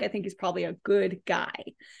 I think he's probably a good guy,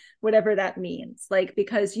 whatever that means. Like,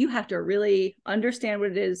 because you have to really understand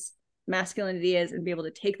what it is masculinity is and be able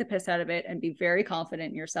to take the piss out of it and be very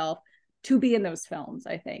confident in yourself to be in those films,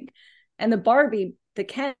 I think. And the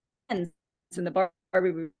Kens and the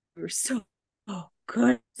Barbie were so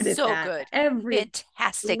good at so that. Good. Every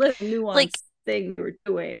fantastic little nuance like thing they were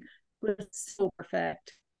doing was so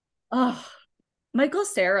perfect. Oh, Michael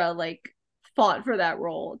Cera like fought for that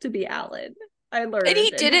role to be Alan. I learned. And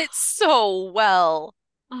he did it so well.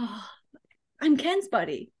 Oh, I'm Ken's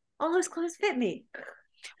buddy. All those clothes fit me.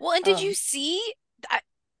 Well, and did you see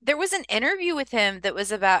there was an interview with him that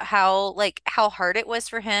was about how hard it was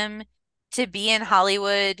for him to be in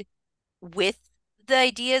Hollywood with the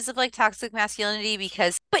ideas of like toxic masculinity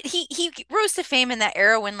but he rose to fame in that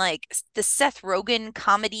era when like the Seth Rogen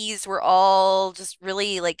comedies were all just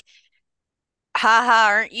really like, haha,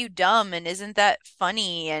 aren't you dumb, and isn't that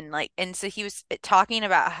funny, and so he was talking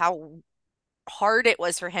about how hard it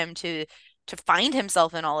was for him to find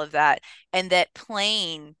himself in all of that, and that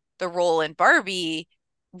playing the role in Barbie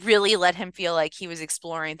really let him feel like he was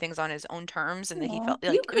exploring things on his own terms, and that he felt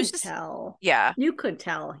like you it was could just tell. Yeah, you could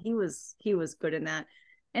tell he was good in that.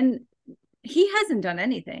 And he hasn't done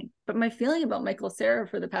anything, but my feeling about Michael Cera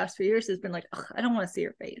for the past few years has been like, I don't want to see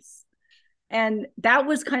your face. And that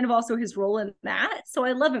was kind of also his role in that. So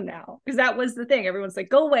I love him now because that was the thing. Everyone's like,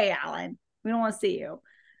 go away, Alan. We don't want to see you.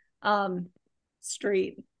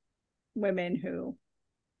 Straight women who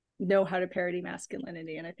know how to parody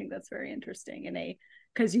masculinity. And I think that's very interesting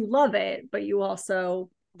because you love it, but you also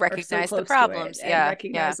recognize the problems.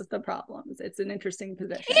 Recognize the problems. It's an interesting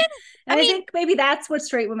position. And I think maybe that's what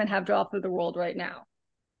straight women have to offer the world right now.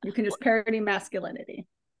 You can just parody masculinity.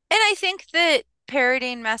 And I think that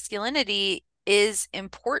parodying masculinity is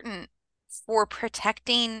important for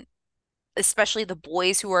protecting especially the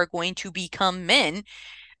boys who are going to become men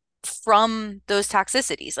from those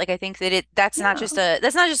toxicities. Like I think that that's not just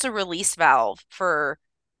a release valve for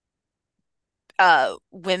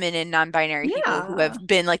women and non-binary people who have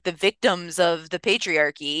been like the victims of the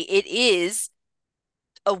patriarchy. It is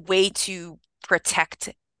a way to protect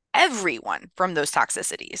everyone from those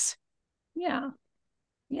toxicities. Yeah.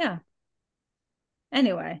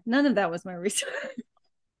 Anyway, none of that was my research.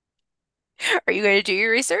 Are you going to do your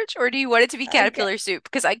research, or do you want it to be caterpillar soup?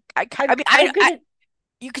 Because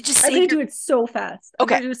you could just. I'm gonna do it so fast.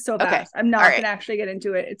 Okay. I'm gonna do it so fast. I'm not gonna actually get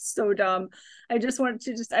into it. It's so dumb. I just want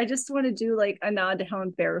to do like a nod to how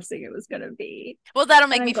embarrassing it was gonna be. Well, that'll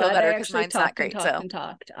make me feel better because mine's not great.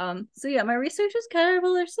 So yeah, my research is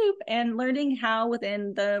caterpillar soup and learning how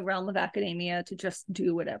within the realm of academia to just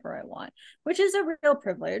do whatever I want, which is a real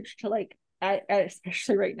privilege to like,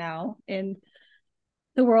 especially right now in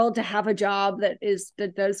the world to have a job that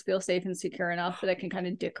does feel safe and secure enough that I can kind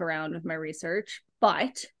of dick around with my research.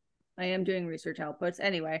 But I am doing research outputs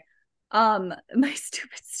anyway. My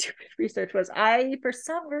stupid research was, for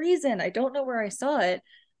some reason, I don't know where I saw it,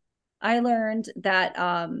 I learned that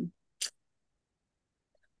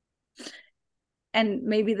and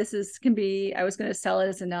maybe this can be, I was going to sell it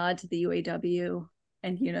as a nod to the UAW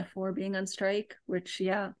and Unifor being on strike, which,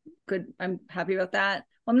 yeah, good. I'm happy about that.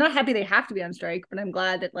 Well, I'm not happy they have to be on strike, but I'm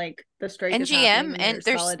glad that like the strike is happening and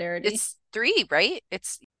there's solidarity. It's 3, right?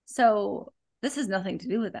 So this has nothing to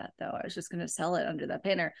do with that, though. I was just going to sell it under that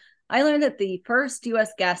banner. I learned that the first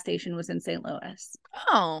U.S. gas station was in St. Louis.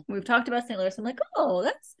 Oh. We've talked about St. Louis. I'm like, oh,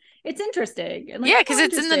 it's interesting. And like, yeah, because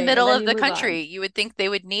it's in the middle of the country. You would think they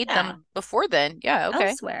would need them before then. Yeah, okay.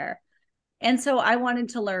 Elsewhere. And so I wanted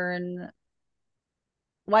to learn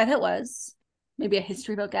why that was. Maybe a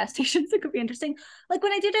history about gas stations that could be interesting. Like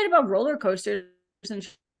when I did it about roller coasters and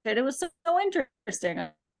shit, it was so interesting.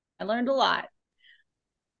 I learned a lot.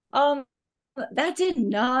 That did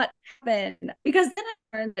not happen because then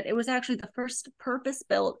I learned that it was actually the first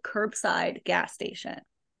purpose-built curbside gas station,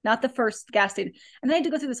 not the first gas station. And then I had to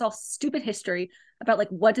go through this all stupid history about like,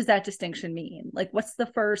 what does that distinction mean? Like, what's the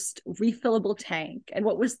first refillable tank? And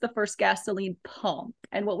what was the first gasoline pump?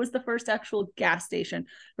 And what was the first actual gas station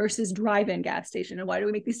versus drive-in gas station? And why do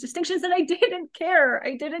we make these distinctions? And I didn't care.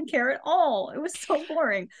 I didn't care at all. It was so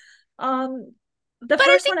boring. The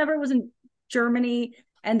first one ever was in Germany.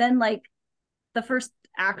 And then like the first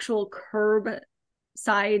actual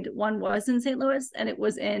curbside one was in St. Louis. And it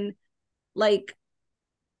was in like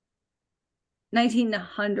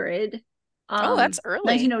 1900. Oh, that's early.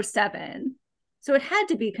 1907. So it had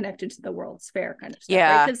to be connected to the World's Fair kind of stuff.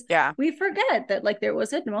 Yeah, right? yeah. We forget that like there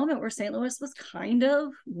was a moment where St. Louis was kind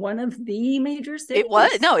of one of the major cities. It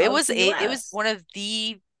was one of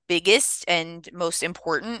the biggest and most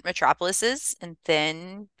important metropolises, and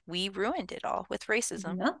then we ruined it all with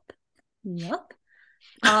racism. Yep.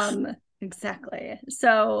 Exactly.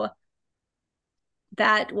 So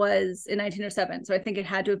that was in 1907. So I think it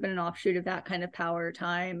had to have been an offshoot of that kind of power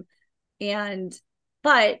time.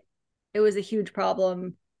 But it was a huge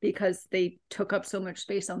problem because they took up so much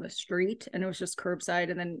space on the street and it was just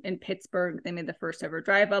curbside. And then in Pittsburgh, they made the first ever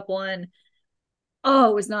drive up one.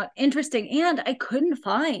 Oh, it was not interesting. And I couldn't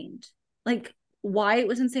find like why it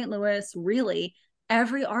was in St. Louis. Really,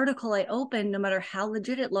 every article I opened, no matter how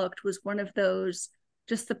legit it looked, was one of those.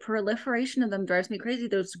 Just the proliferation of them drives me crazy.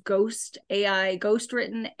 Those ghost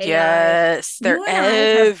written AI. Yes, they're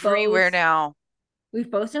everywhere now. We've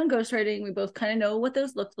both done ghostwriting. We both kind of know what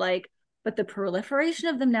those looked like. But the proliferation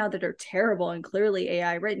of them now that are terrible and clearly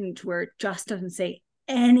AI written to where it just doesn't say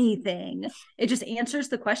anything. It just answers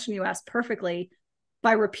the question you asked perfectly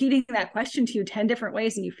by repeating that question to you 10 different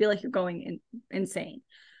ways and you feel like you're going insane.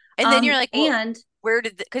 And then you're like, well, where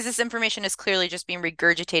did because this information is clearly just being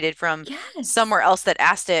regurgitated from somewhere else that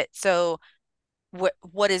asked it. So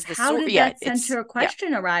what is the how did that center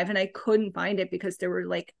question arrive? And I couldn't find it because there were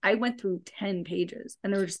like I went through 10 pages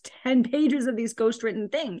and there were just 10 pages of these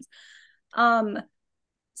ghostwritten things.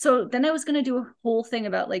 So then I was going to do a whole thing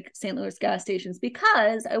about like St. Louis gas stations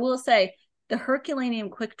because I will say the Herculaneum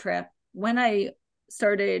Quick Trip, when I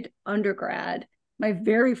started undergrad, my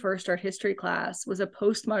very first art history class was a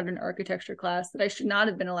postmodern architecture class that I should not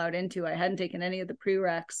have been allowed into. I hadn't taken any of the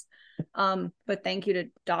prereqs. But thank you to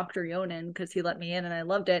Dr. Yonan because he let me in and I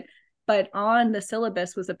loved it. But on the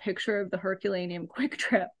syllabus was a picture of the Herculaneum Quick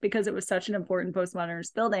Trip because it was such an important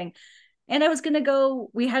postmodernist building. And I was going to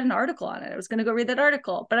go, we had an article on it. I was going to go read that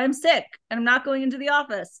article, but I'm sick and I'm not going into the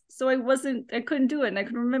office. So I couldn't do it. And I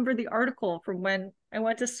could remember the article from when I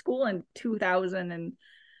went to school in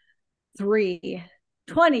 2003,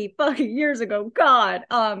 20 fucking years ago. God.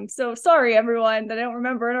 So sorry everyone that I don't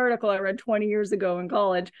remember an article I read 20 years ago in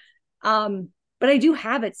college. But I do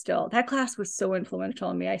have it still. That class was so influential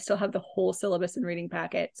on me. I still have the whole syllabus and reading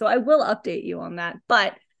packet. So I will update you on that.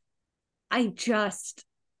 But I just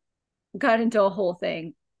got into a whole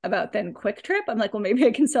thing about then Quick Trip. I'm like, well, maybe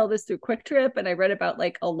I can sell this through Quick Trip. And I read about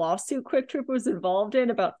like a lawsuit Quick Trip was involved in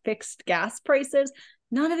about fixed gas prices.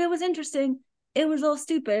 None of it was interesting. It was all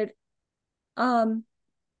stupid. To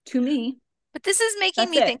me. But this is making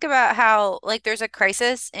me think about how like there's a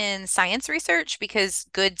crisis in science research because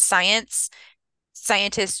good scientists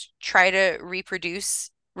try to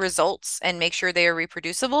reproduce results and make sure they are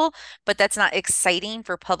reproducible, but that's not exciting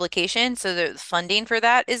for publication. So the funding for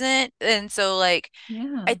that isn't. And so like,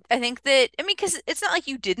 Yeah. I think that, I mean, because it's not like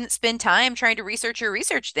you didn't spend time trying to research your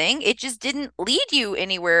research thing. It just didn't lead you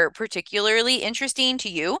anywhere particularly interesting to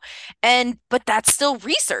you. But that's still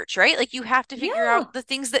research, right? Like you have to figure out the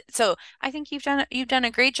things that, so I think you've done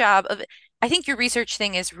a great job of, I think your research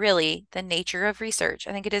thing is really the nature of research.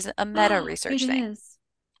 I think it is a meta research thing. It is.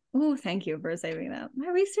 Oh, thank you for saving that. My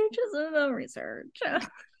research is no research.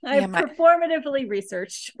 I've performatively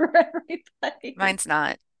researched for everybody. Mine's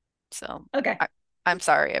not. So okay. I'm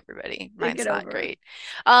sorry, everybody. Mine's not great.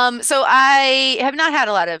 So I have not had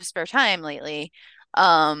a lot of spare time lately.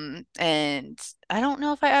 And I don't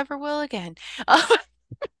know if I ever will again.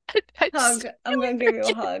 Hug. I'm gonna give you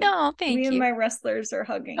a hug. No, thank you. Me and my wrestlers are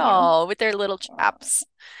hugging. Oh, with their little chaps.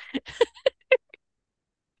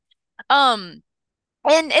 And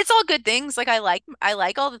it's all good things. Like I like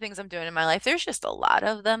all the things I'm doing in my life. There's just a lot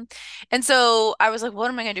of them. And so I was like, what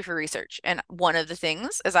am I gonna do for research? And one of the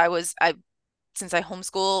things is since I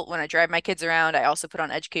homeschool, when I drive my kids around, I also put on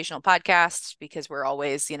educational podcasts because we're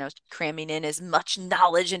always, cramming in as much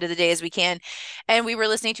knowledge into the day as we can. And we were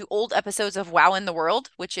listening to old episodes of Wow in the World,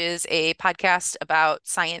 which is a podcast about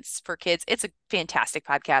science for kids. It's a fantastic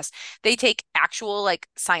podcast. They take actual like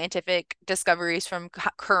scientific discoveries from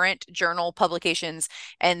current journal publications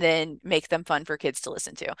and then make them fun for kids to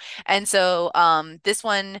listen to. And so this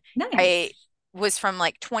one, nice. Was from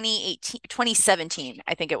like 2017,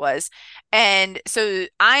 I think it was. And so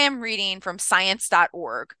I am reading from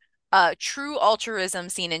science.org, True Altruism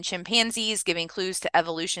Seen in Chimpanzees, Giving Clues to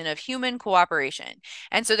Evolution of Human Cooperation.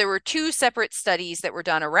 And so there were two separate studies that were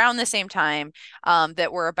done around the same time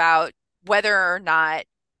that were about whether or not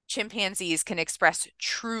chimpanzees can express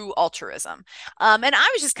true altruism. And I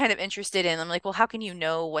was just kind of interested in, I'm like, well, how can you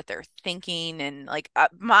know what they're thinking? And like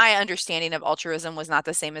my understanding of altruism was not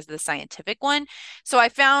the same as the scientific one. So I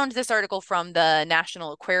found this article from the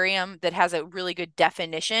National Aquarium that has a really good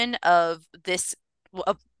definition of this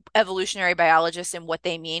evolutionary biologists and what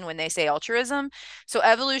they mean when they say altruism. So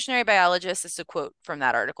evolutionary biologists, this is a quote from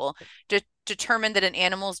that article, determine that an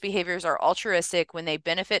animal's behaviors are altruistic when they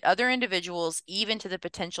benefit other individuals, even to the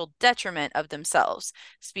potential detriment of themselves.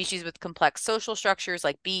 Species with complex social structures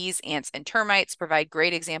like bees, ants, and termites provide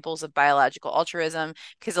great examples of biological altruism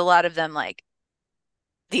because a lot of them, like,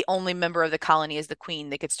 the only member of the colony is the queen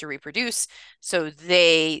that gets to reproduce. So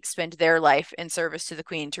they spend their life in service to the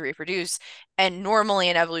queen to reproduce. And normally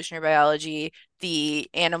in evolutionary biology, the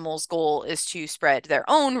animal's goal is to spread their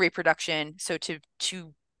own reproduction. So to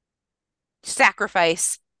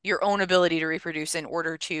sacrifice your own ability to reproduce in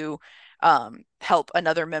order to help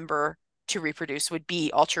another member to reproduce would be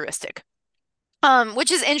altruistic,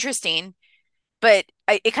 which is interesting, but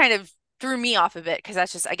it kind of threw me off a bit because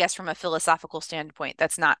that's just, I guess, from a philosophical standpoint,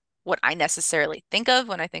 that's not what I necessarily think of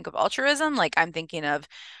when I think of altruism. Like I'm thinking of,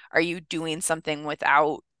 are you doing something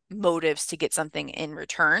without motives to get something in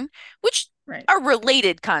return, which are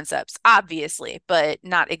related concepts, obviously, but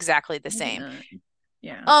not exactly the same.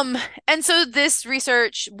 Yeah. And so this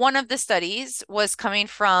research, one of the studies was coming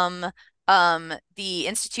from the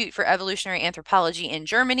Institute for Evolutionary Anthropology in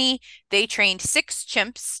Germany. They trained 6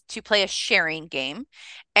 chimps to play a sharing game.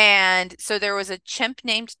 And so there was a chimp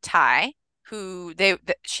named Tai, who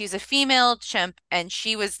she's a female chimp, and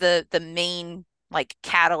she was the main like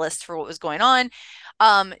catalyst for what was going on.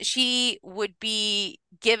 She would be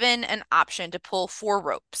given an option to pull 4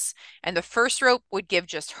 ropes. And the first rope would give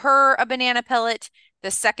just her a banana pellet.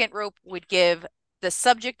 The second rope would give the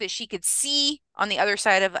subject that she could see on the other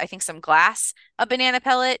side of, I think, some glass, a banana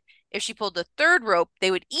pellet. If she pulled the third rope,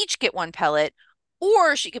 they would each get 1 pellet.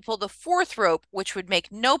 Or she could pull the 4th rope, which would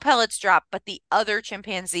make no pellets drop, but the other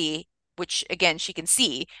chimpanzee, which again she can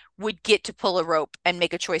see, would get to pull a rope and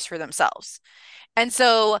make a choice for themselves. And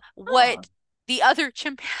so what the other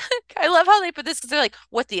I love how they put this, because they're like,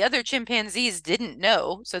 what the other chimpanzees didn't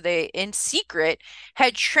know, so they in secret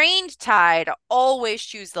had trained Tai to always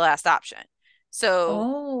choose the last option.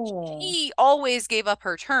 So he always gave up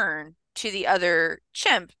her turn to the other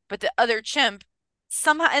chimp, but the other chimp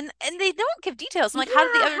somehow, and they don't give details. I'm like, how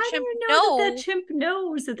did the other chimp know that chimp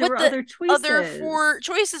knows that there were other choices? Other 4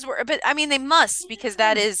 choices were, but I mean, they must, because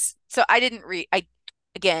that is, so I didn't read, I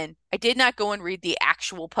did not go and read the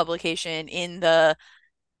actual publication in the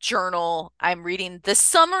journal. I'm reading the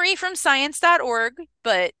summary from science.org,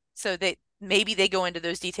 but so maybe they go into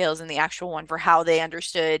those details in the actual one for how they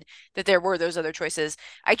understood that there were those other choices.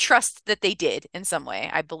 I trust that they did in some way.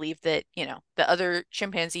 I believe that, the other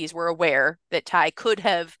chimpanzees were aware that Tai could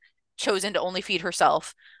have chosen to only feed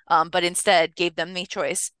herself, but instead gave them the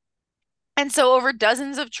choice. And so over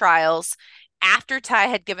dozens of trials, after Tai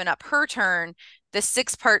had given up her turn, the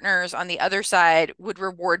 6 partners on the other side would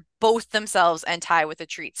reward both themselves and Tai with a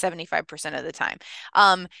treat 75% of the time.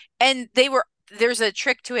 And there's a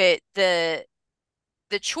trick to it. The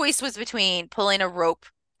choice was between pulling a rope.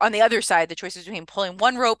 On the other side, the choice was between pulling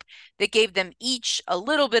one rope that gave them each a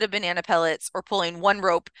little bit of banana pellets, or pulling one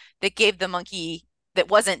rope that gave the monkey that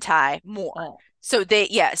wasn't Tai more. Oh. So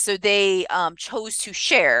they chose to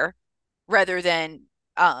share rather than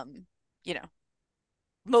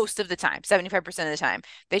most of the time, 75% of the time,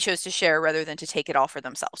 they chose to share rather than to take it all for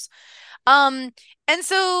themselves. And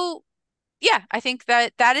so yeah, I think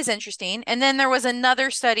that is interesting. And then there was another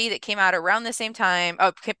study that came out around the same time,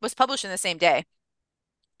 was published in the same day,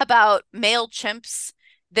 about male chimps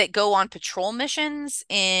that go on patrol missions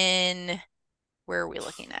in, where are we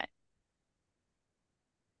looking at?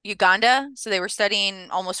 Uganda. So they were studying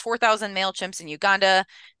almost 4,000 male chimps in Uganda.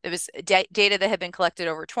 There was data that had been collected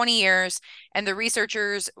over 20 years, and the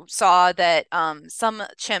researchers saw that some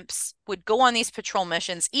chimps would go on these patrol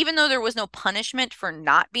missions, even though there was no punishment for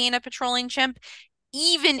not being a patrolling chimp,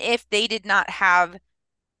 even if they did not have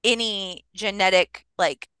any genetic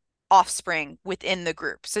offspring within the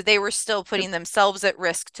group. So they were still putting themselves at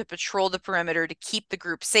risk to patrol the perimeter to keep the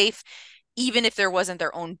group safe, even if there wasn't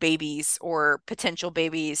their own babies or potential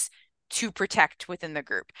babies to protect within the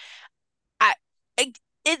group.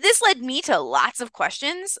 This led me to lots of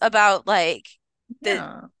questions about I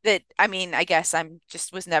guess I'm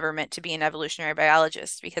just was never meant to be an evolutionary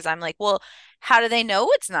biologist, because I'm like, well, how do they know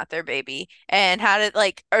it's not their baby? And how do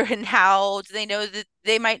they know that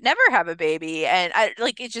they might never have a baby? And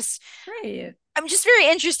it just, right. I'm just very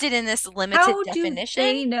interested in this limited definition.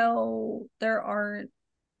 How do they know there aren't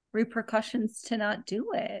repercussions to not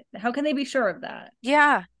do it? How can they be sure of that?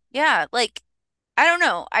 Yeah. I don't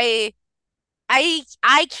know. I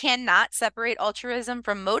cannot separate altruism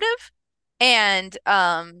from motive, and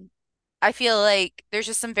I feel like there's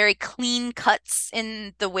just some very clean cuts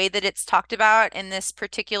in the way that it's talked about in this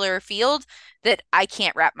particular field that I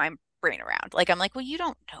can't wrap my brain around. I'm like, well, you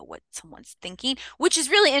don't know what someone's thinking, which is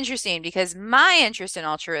really interesting, because my interest in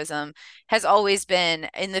altruism has always been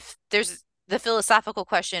there's the philosophical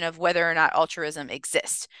question of whether or not altruism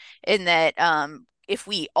exists, in that if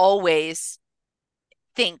we always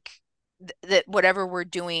think that whatever we're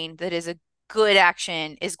doing that is a good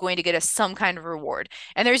action is going to get us some kind of reward.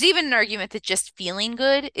 And there's even an argument that just feeling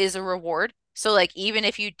good is a reward. So even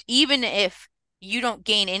if you don't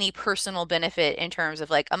gain any personal benefit in terms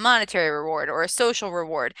of a monetary reward or a social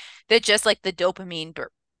reward, that just the dopamine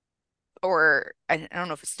or I don't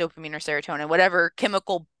know if it's dopamine or serotonin, whatever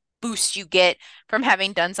chemical boost you get from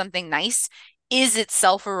having done something nice is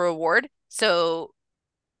itself a reward. So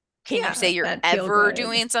can you say you're ever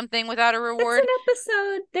doing something without a reward?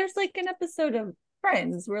 There's an episode of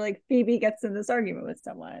Friends where Phoebe gets in this argument with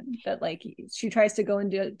someone that she tries to go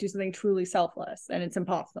and do something truly selfless, and it's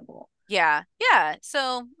impossible. Yeah.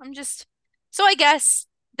 So I guess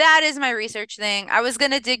that is my research thing. I was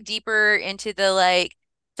gonna dig deeper into the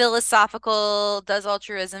philosophical, does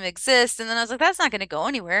altruism exist? And then I was like, that's not going to go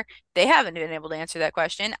anywhere. They haven't been able to answer that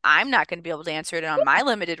question. I'm not going to be able to answer it on my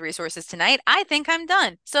limited resources tonight. I think I'm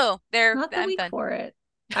done. So I'm done for it.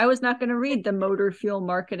 I was not going to read the Motor Fuel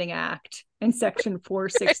Marketing Act in section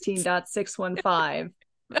 416.615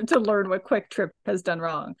 to learn what Quick Trip has done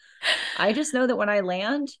wrong. I just know that when I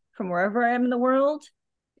land from wherever I am in the world,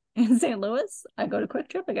 in St. Louis, I go to Quick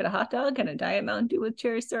Trip, I get a hot dog and a Diet Mountain Dew with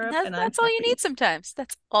cherry syrup. That's all you need sometimes.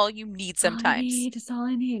 That's all you need sometimes. That's all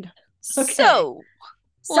I need. Okay. So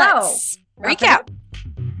let's recap.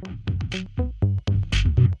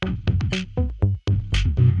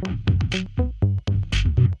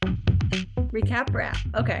 Recap wrap.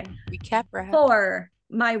 Okay. Recap wrap. For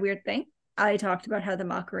my weird thing, I talked about how the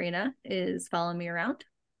Macarena is following me around.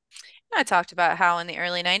 I talked about how in the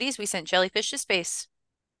early 90s we sent jellyfish to space.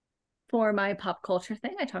 For my pop culture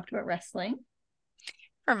thing, I talked about wrestling.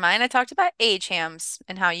 For mine, I talked about age hams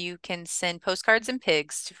and how you can send postcards and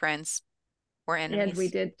pigs to friends or enemies. And we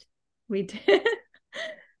did.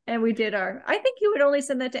 And we did I think you would only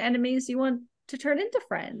send that to enemies you want to turn into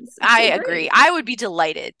friends. I agree. I would be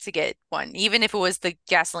delighted to get one, even if it was the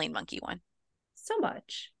gasoline monkey one. So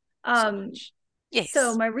much. Yes.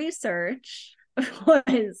 So my research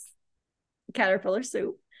was caterpillar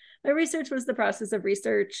soup. My research was the process of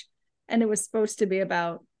research. And it was supposed to be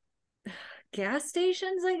about gas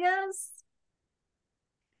stations, I guess.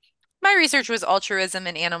 My research was altruism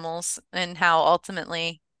in animals and how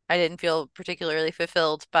ultimately I didn't feel particularly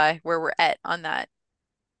fulfilled by where we're at on that.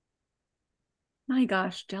 My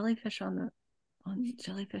gosh, jellyfish on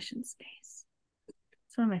jellyfish in space.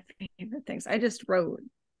 It's one of my favorite things. I just wrote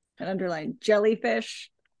and underlined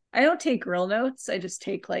jellyfish. I don't take real notes. I just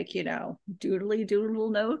take like, you know, doodly doodle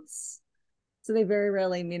notes. So they very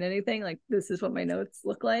rarely mean anything. Like this is what my notes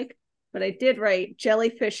look like. But I did write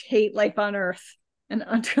jellyfish hate life on Earth and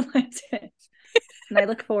underlined it. And I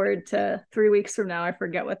look forward to 3 weeks from now. I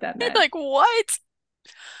forget what that meant. Like what?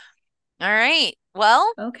 All right.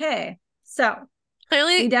 Well, okay. So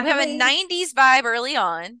clearly we have a 90s vibe early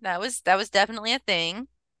on. That was definitely a thing.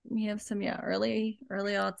 We have some, early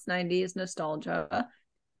aughts, 90s nostalgia.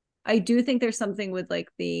 I do think there's something with like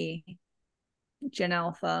the Gen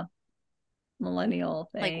Alpha millennial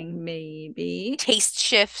thing, like, maybe taste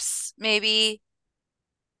shifts, maybe.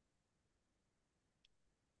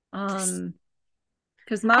 Because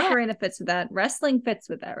Macarena fits with that. Wrestling fits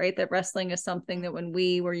with that, right? That wrestling is something that when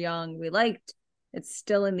we were young, we liked. It's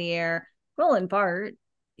still in the air. Roland Barthes,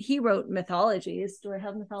 he wrote Mythologies. Do I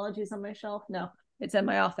have Mythologies on my shelf? No, it's in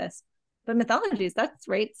my office. But Mythologies, that's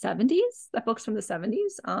right, 70s. That book's from the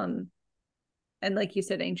 70s. And like you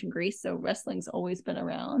said, ancient Greece. So wrestling's always been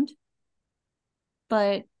around.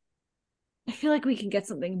 But I feel like we can get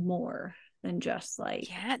something more than just like,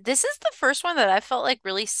 yeah, this is the first one that I felt like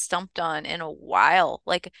really stumped on in a while.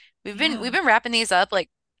 Like we've been wrapping these up like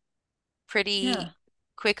pretty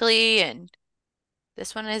quickly, and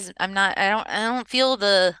this one is I don't feel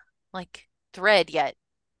the like thread yet.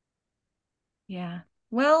 Yeah.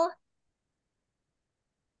 Well,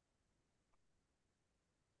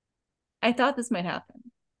 I thought this might happen.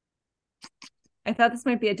 I thought this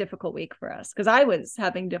might be a difficult week for us because I was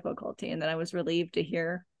having difficulty, and then I was relieved to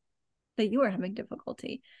hear that you were having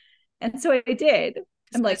difficulty. And so I did.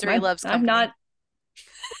 I'm like, I'm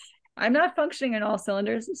not functioning in all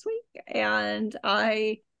cylinders this week. And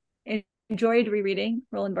I enjoyed rereading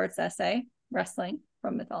Roland Barthes' essay, Wrestling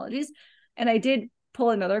from Mythologies. And I did pull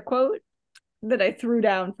another quote that I threw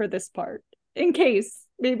down for this part in case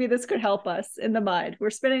maybe this could help us in the mud. We're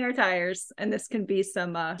spinning our tires, and this can be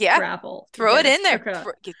some gravel. Throw it in there.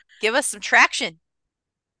 Give us some traction.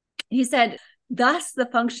 He said, thus the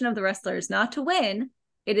function of the wrestler is not to win.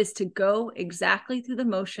 It is to go exactly through the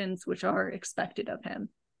motions which are expected of him.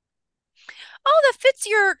 Oh, that fits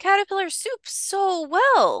your caterpillar soup so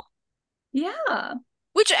well. Yeah.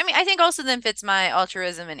 Which, I mean, I think also then fits my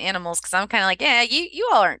altruism in animals, because I'm kind of like, yeah, you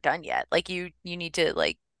all aren't done yet. Like you need to,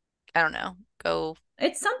 like, I don't know, go.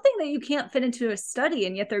 It's something that you can't fit into a study,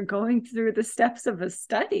 and yet they're going through the steps of a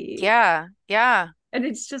study. Yeah, yeah. And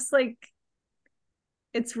it's just like,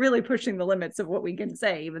 it's really pushing the limits of what we can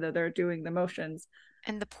say, even though they're doing the motions.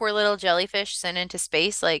 And the poor little jellyfish sent into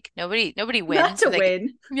space, like nobody wins. Not to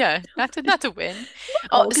win. Yeah, not to win.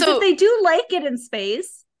 So if they do like it in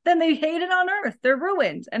space, then they hate it on Earth. They're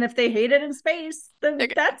ruined. And if they hate it in space, then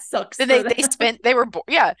that sucks. Then they were born.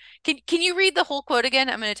 Yeah. Can you read the whole quote again?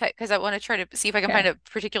 I'm going to type because I want to try to see if I can find a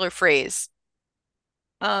particular phrase.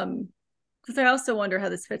 Because I also wonder how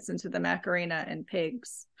this fits into the Macarena and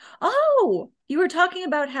pigs. Oh, you were talking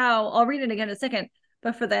about how, I'll read it again in a second,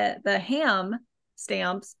 but for the ham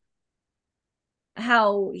stamps,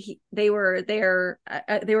 how they were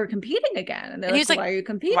competing again, and they're like, why are you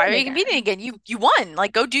competing? Why are you competing again? You won.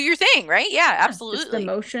 Like, go do your thing, right? Yeah, absolutely. Just the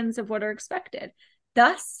motions of what are expected.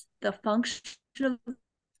 Thus, the function of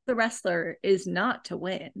the wrestler is not to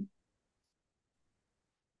win.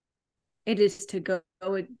 It is to go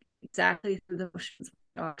exactly through the motions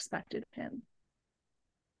that are expected of him.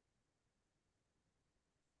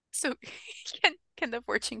 So, can the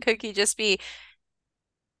fortune cookie just be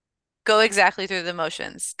go exactly through the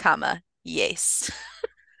motions, comma, yes.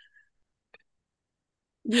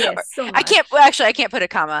 Yes, so much. I can't put a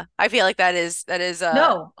comma. I feel like that is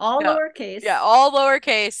no, lowercase. Yeah, all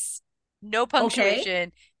lowercase, no punctuation.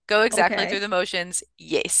 Okay. Go exactly through the motions,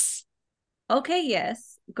 yes. Okay,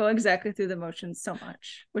 yes. Go exactly through the motions so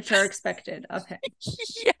much, which are expected of him.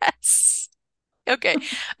 Yes. Okay.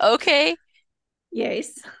 Okay.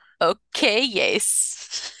 Yes. Okay,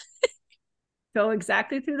 yes. Go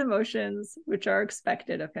exactly through the motions which are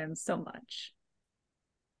expected of him so much.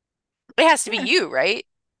 It has to be you, right?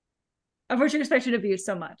 Of which are expected of you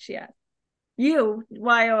so much, yeah. You,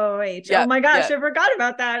 YOOH. Yeah, oh my gosh, I forgot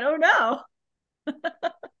about that. Oh no.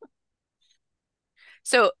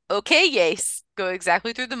 So, okay, yes. Go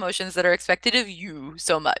exactly through the motions that are expected of you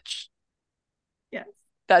so much. Yes.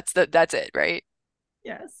 That's it, right?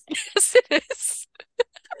 Yes. Yes, it is.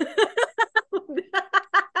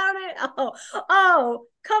 Oh,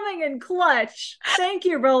 coming in clutch. Thank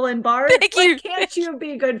you, Roland Barthes. Thank you. What can't you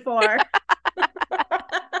be good for?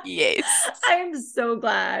 Yes. I'm so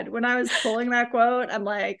glad. When I was pulling that quote, I'm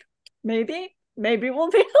like, maybe we'll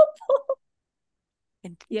be helpful.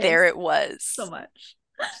 And yes, there it was. So much.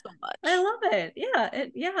 so much. I love it.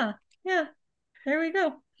 Yeah. There we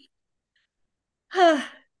go.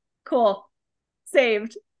 Cool.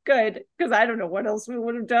 Saved. Good. Because I don't know what else we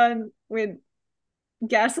would have done with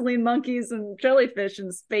gasoline monkeys and jellyfish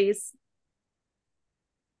in space.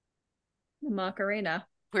 The Macarena.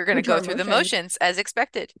 We're going to go through the motions as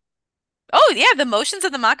expected. Oh, yeah, the motions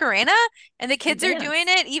of the Macarena, and the kids are doing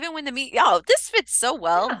it even when this fits so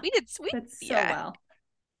well. Yeah, fits so well.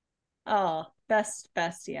 Oh, best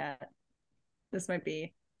yet. This might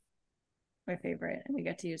be my favorite, and we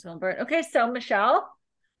get to use Hilbert. Okay, so Michelle,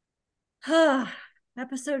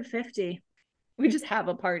 episode 50. We just have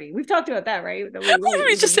a party. We've talked about that, right? That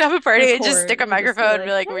we just have a party and just stick a microphone and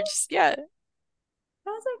be like, we're just,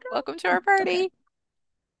 welcome to our party. Okay.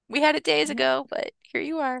 We had it days ago, but here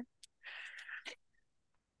you are.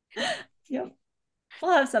 Yep.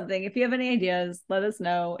 We'll have something. If you have any ideas, let us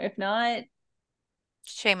know. If not,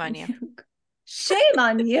 shame on you. Shame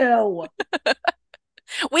on you.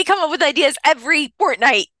 We come up with ideas every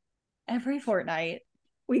fortnight. Every fortnight.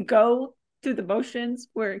 We go through the motions.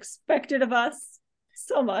 We're expected of us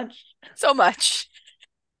so much. So much.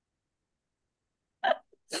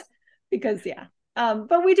 Because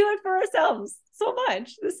but we do it for ourselves so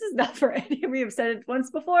much. This is not for any. We have said it once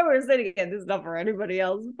before. We're saying it again. This is not for anybody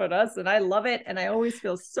else but us. And I love it. And I always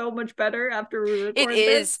feel so much better after we record. It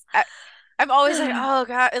is. I'm always like, oh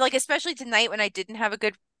God, like especially tonight when I didn't have a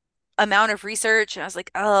good amount of research, and I was like,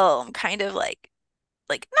 oh, I'm kind of like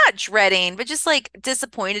not dreading, but just like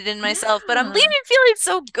disappointed in myself. But I'm leaving feeling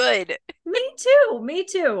so good. Me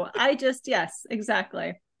too. I just yes,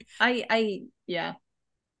 exactly. Yeah.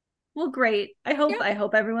 Well, great. I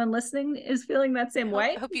hope everyone listening is feeling that same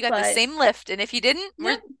way. I hope you got the same lift. And if you didn't,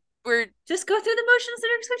 we're just go through the motions that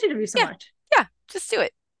are expected of you so much. Yeah, just do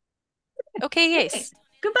it. Okay, yes. Okay.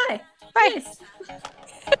 Goodbye. Bye. Yes.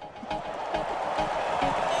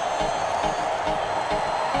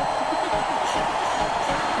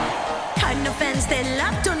 Cardinal fans, they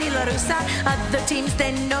love Tony La Russa. Other teams,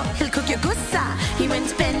 they know he'll cook your gussa. He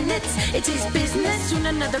wins pennants, it's his business. Soon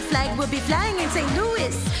another flag will be flying in St.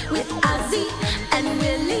 Louis with Ozzy and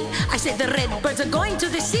Willie. I say the Redbirds are going to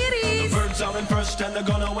the series. The Birds are in first and they're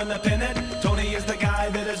gonna win the pennant. Tony is the guy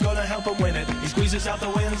that is gonna help him win it. He squeezes out the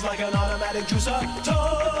wins like an automatic juicer.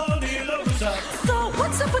 Tony La Russa. So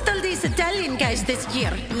what's up with all these Italian guys this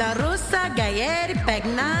year? La Russa, Gaeri,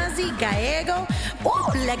 Pagnazzi, Gallego.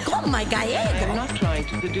 Oh, let go my Gallego. I'm not trying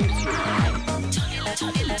to seduce you.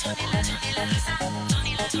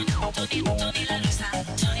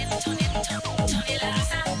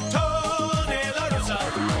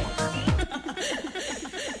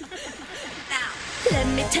 Let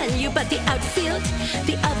me tell you about the outfield.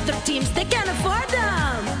 The other teams, they can't afford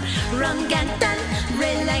them. Ron Ganton,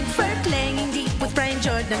 Ray Langford, playing deep with Brian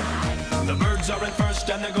Jordan. The Birds are in first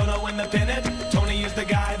and they're gonna win the pennant. Tony is the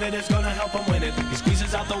guy that is gonna help him win it. He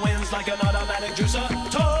squeezes out the wins like an automatic juicer.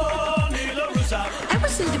 Tony La Russa. I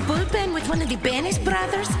was in the bullpen with one of the Bennis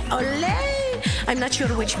brothers. Ole! I'm not sure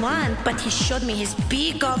which one, but he showed me his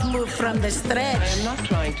big off move from the stretch. I am not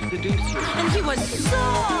trying to seduce you. And he was so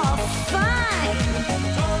fine.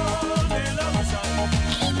 Tony La Russa.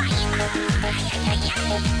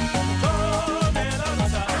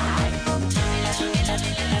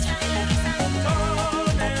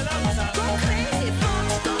 Go crazy,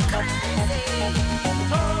 folks, go crazy.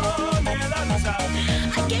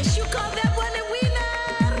 I guess you call that one a winner.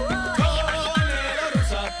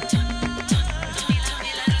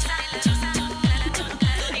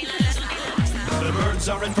 The Birds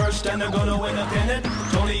are in first and they're gonna win the pennant.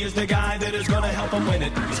 Tony is the guy that is gonna help him win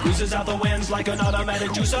it. He squeezes out the wins like an automatic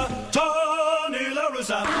juicer. Tony La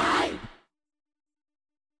Russa.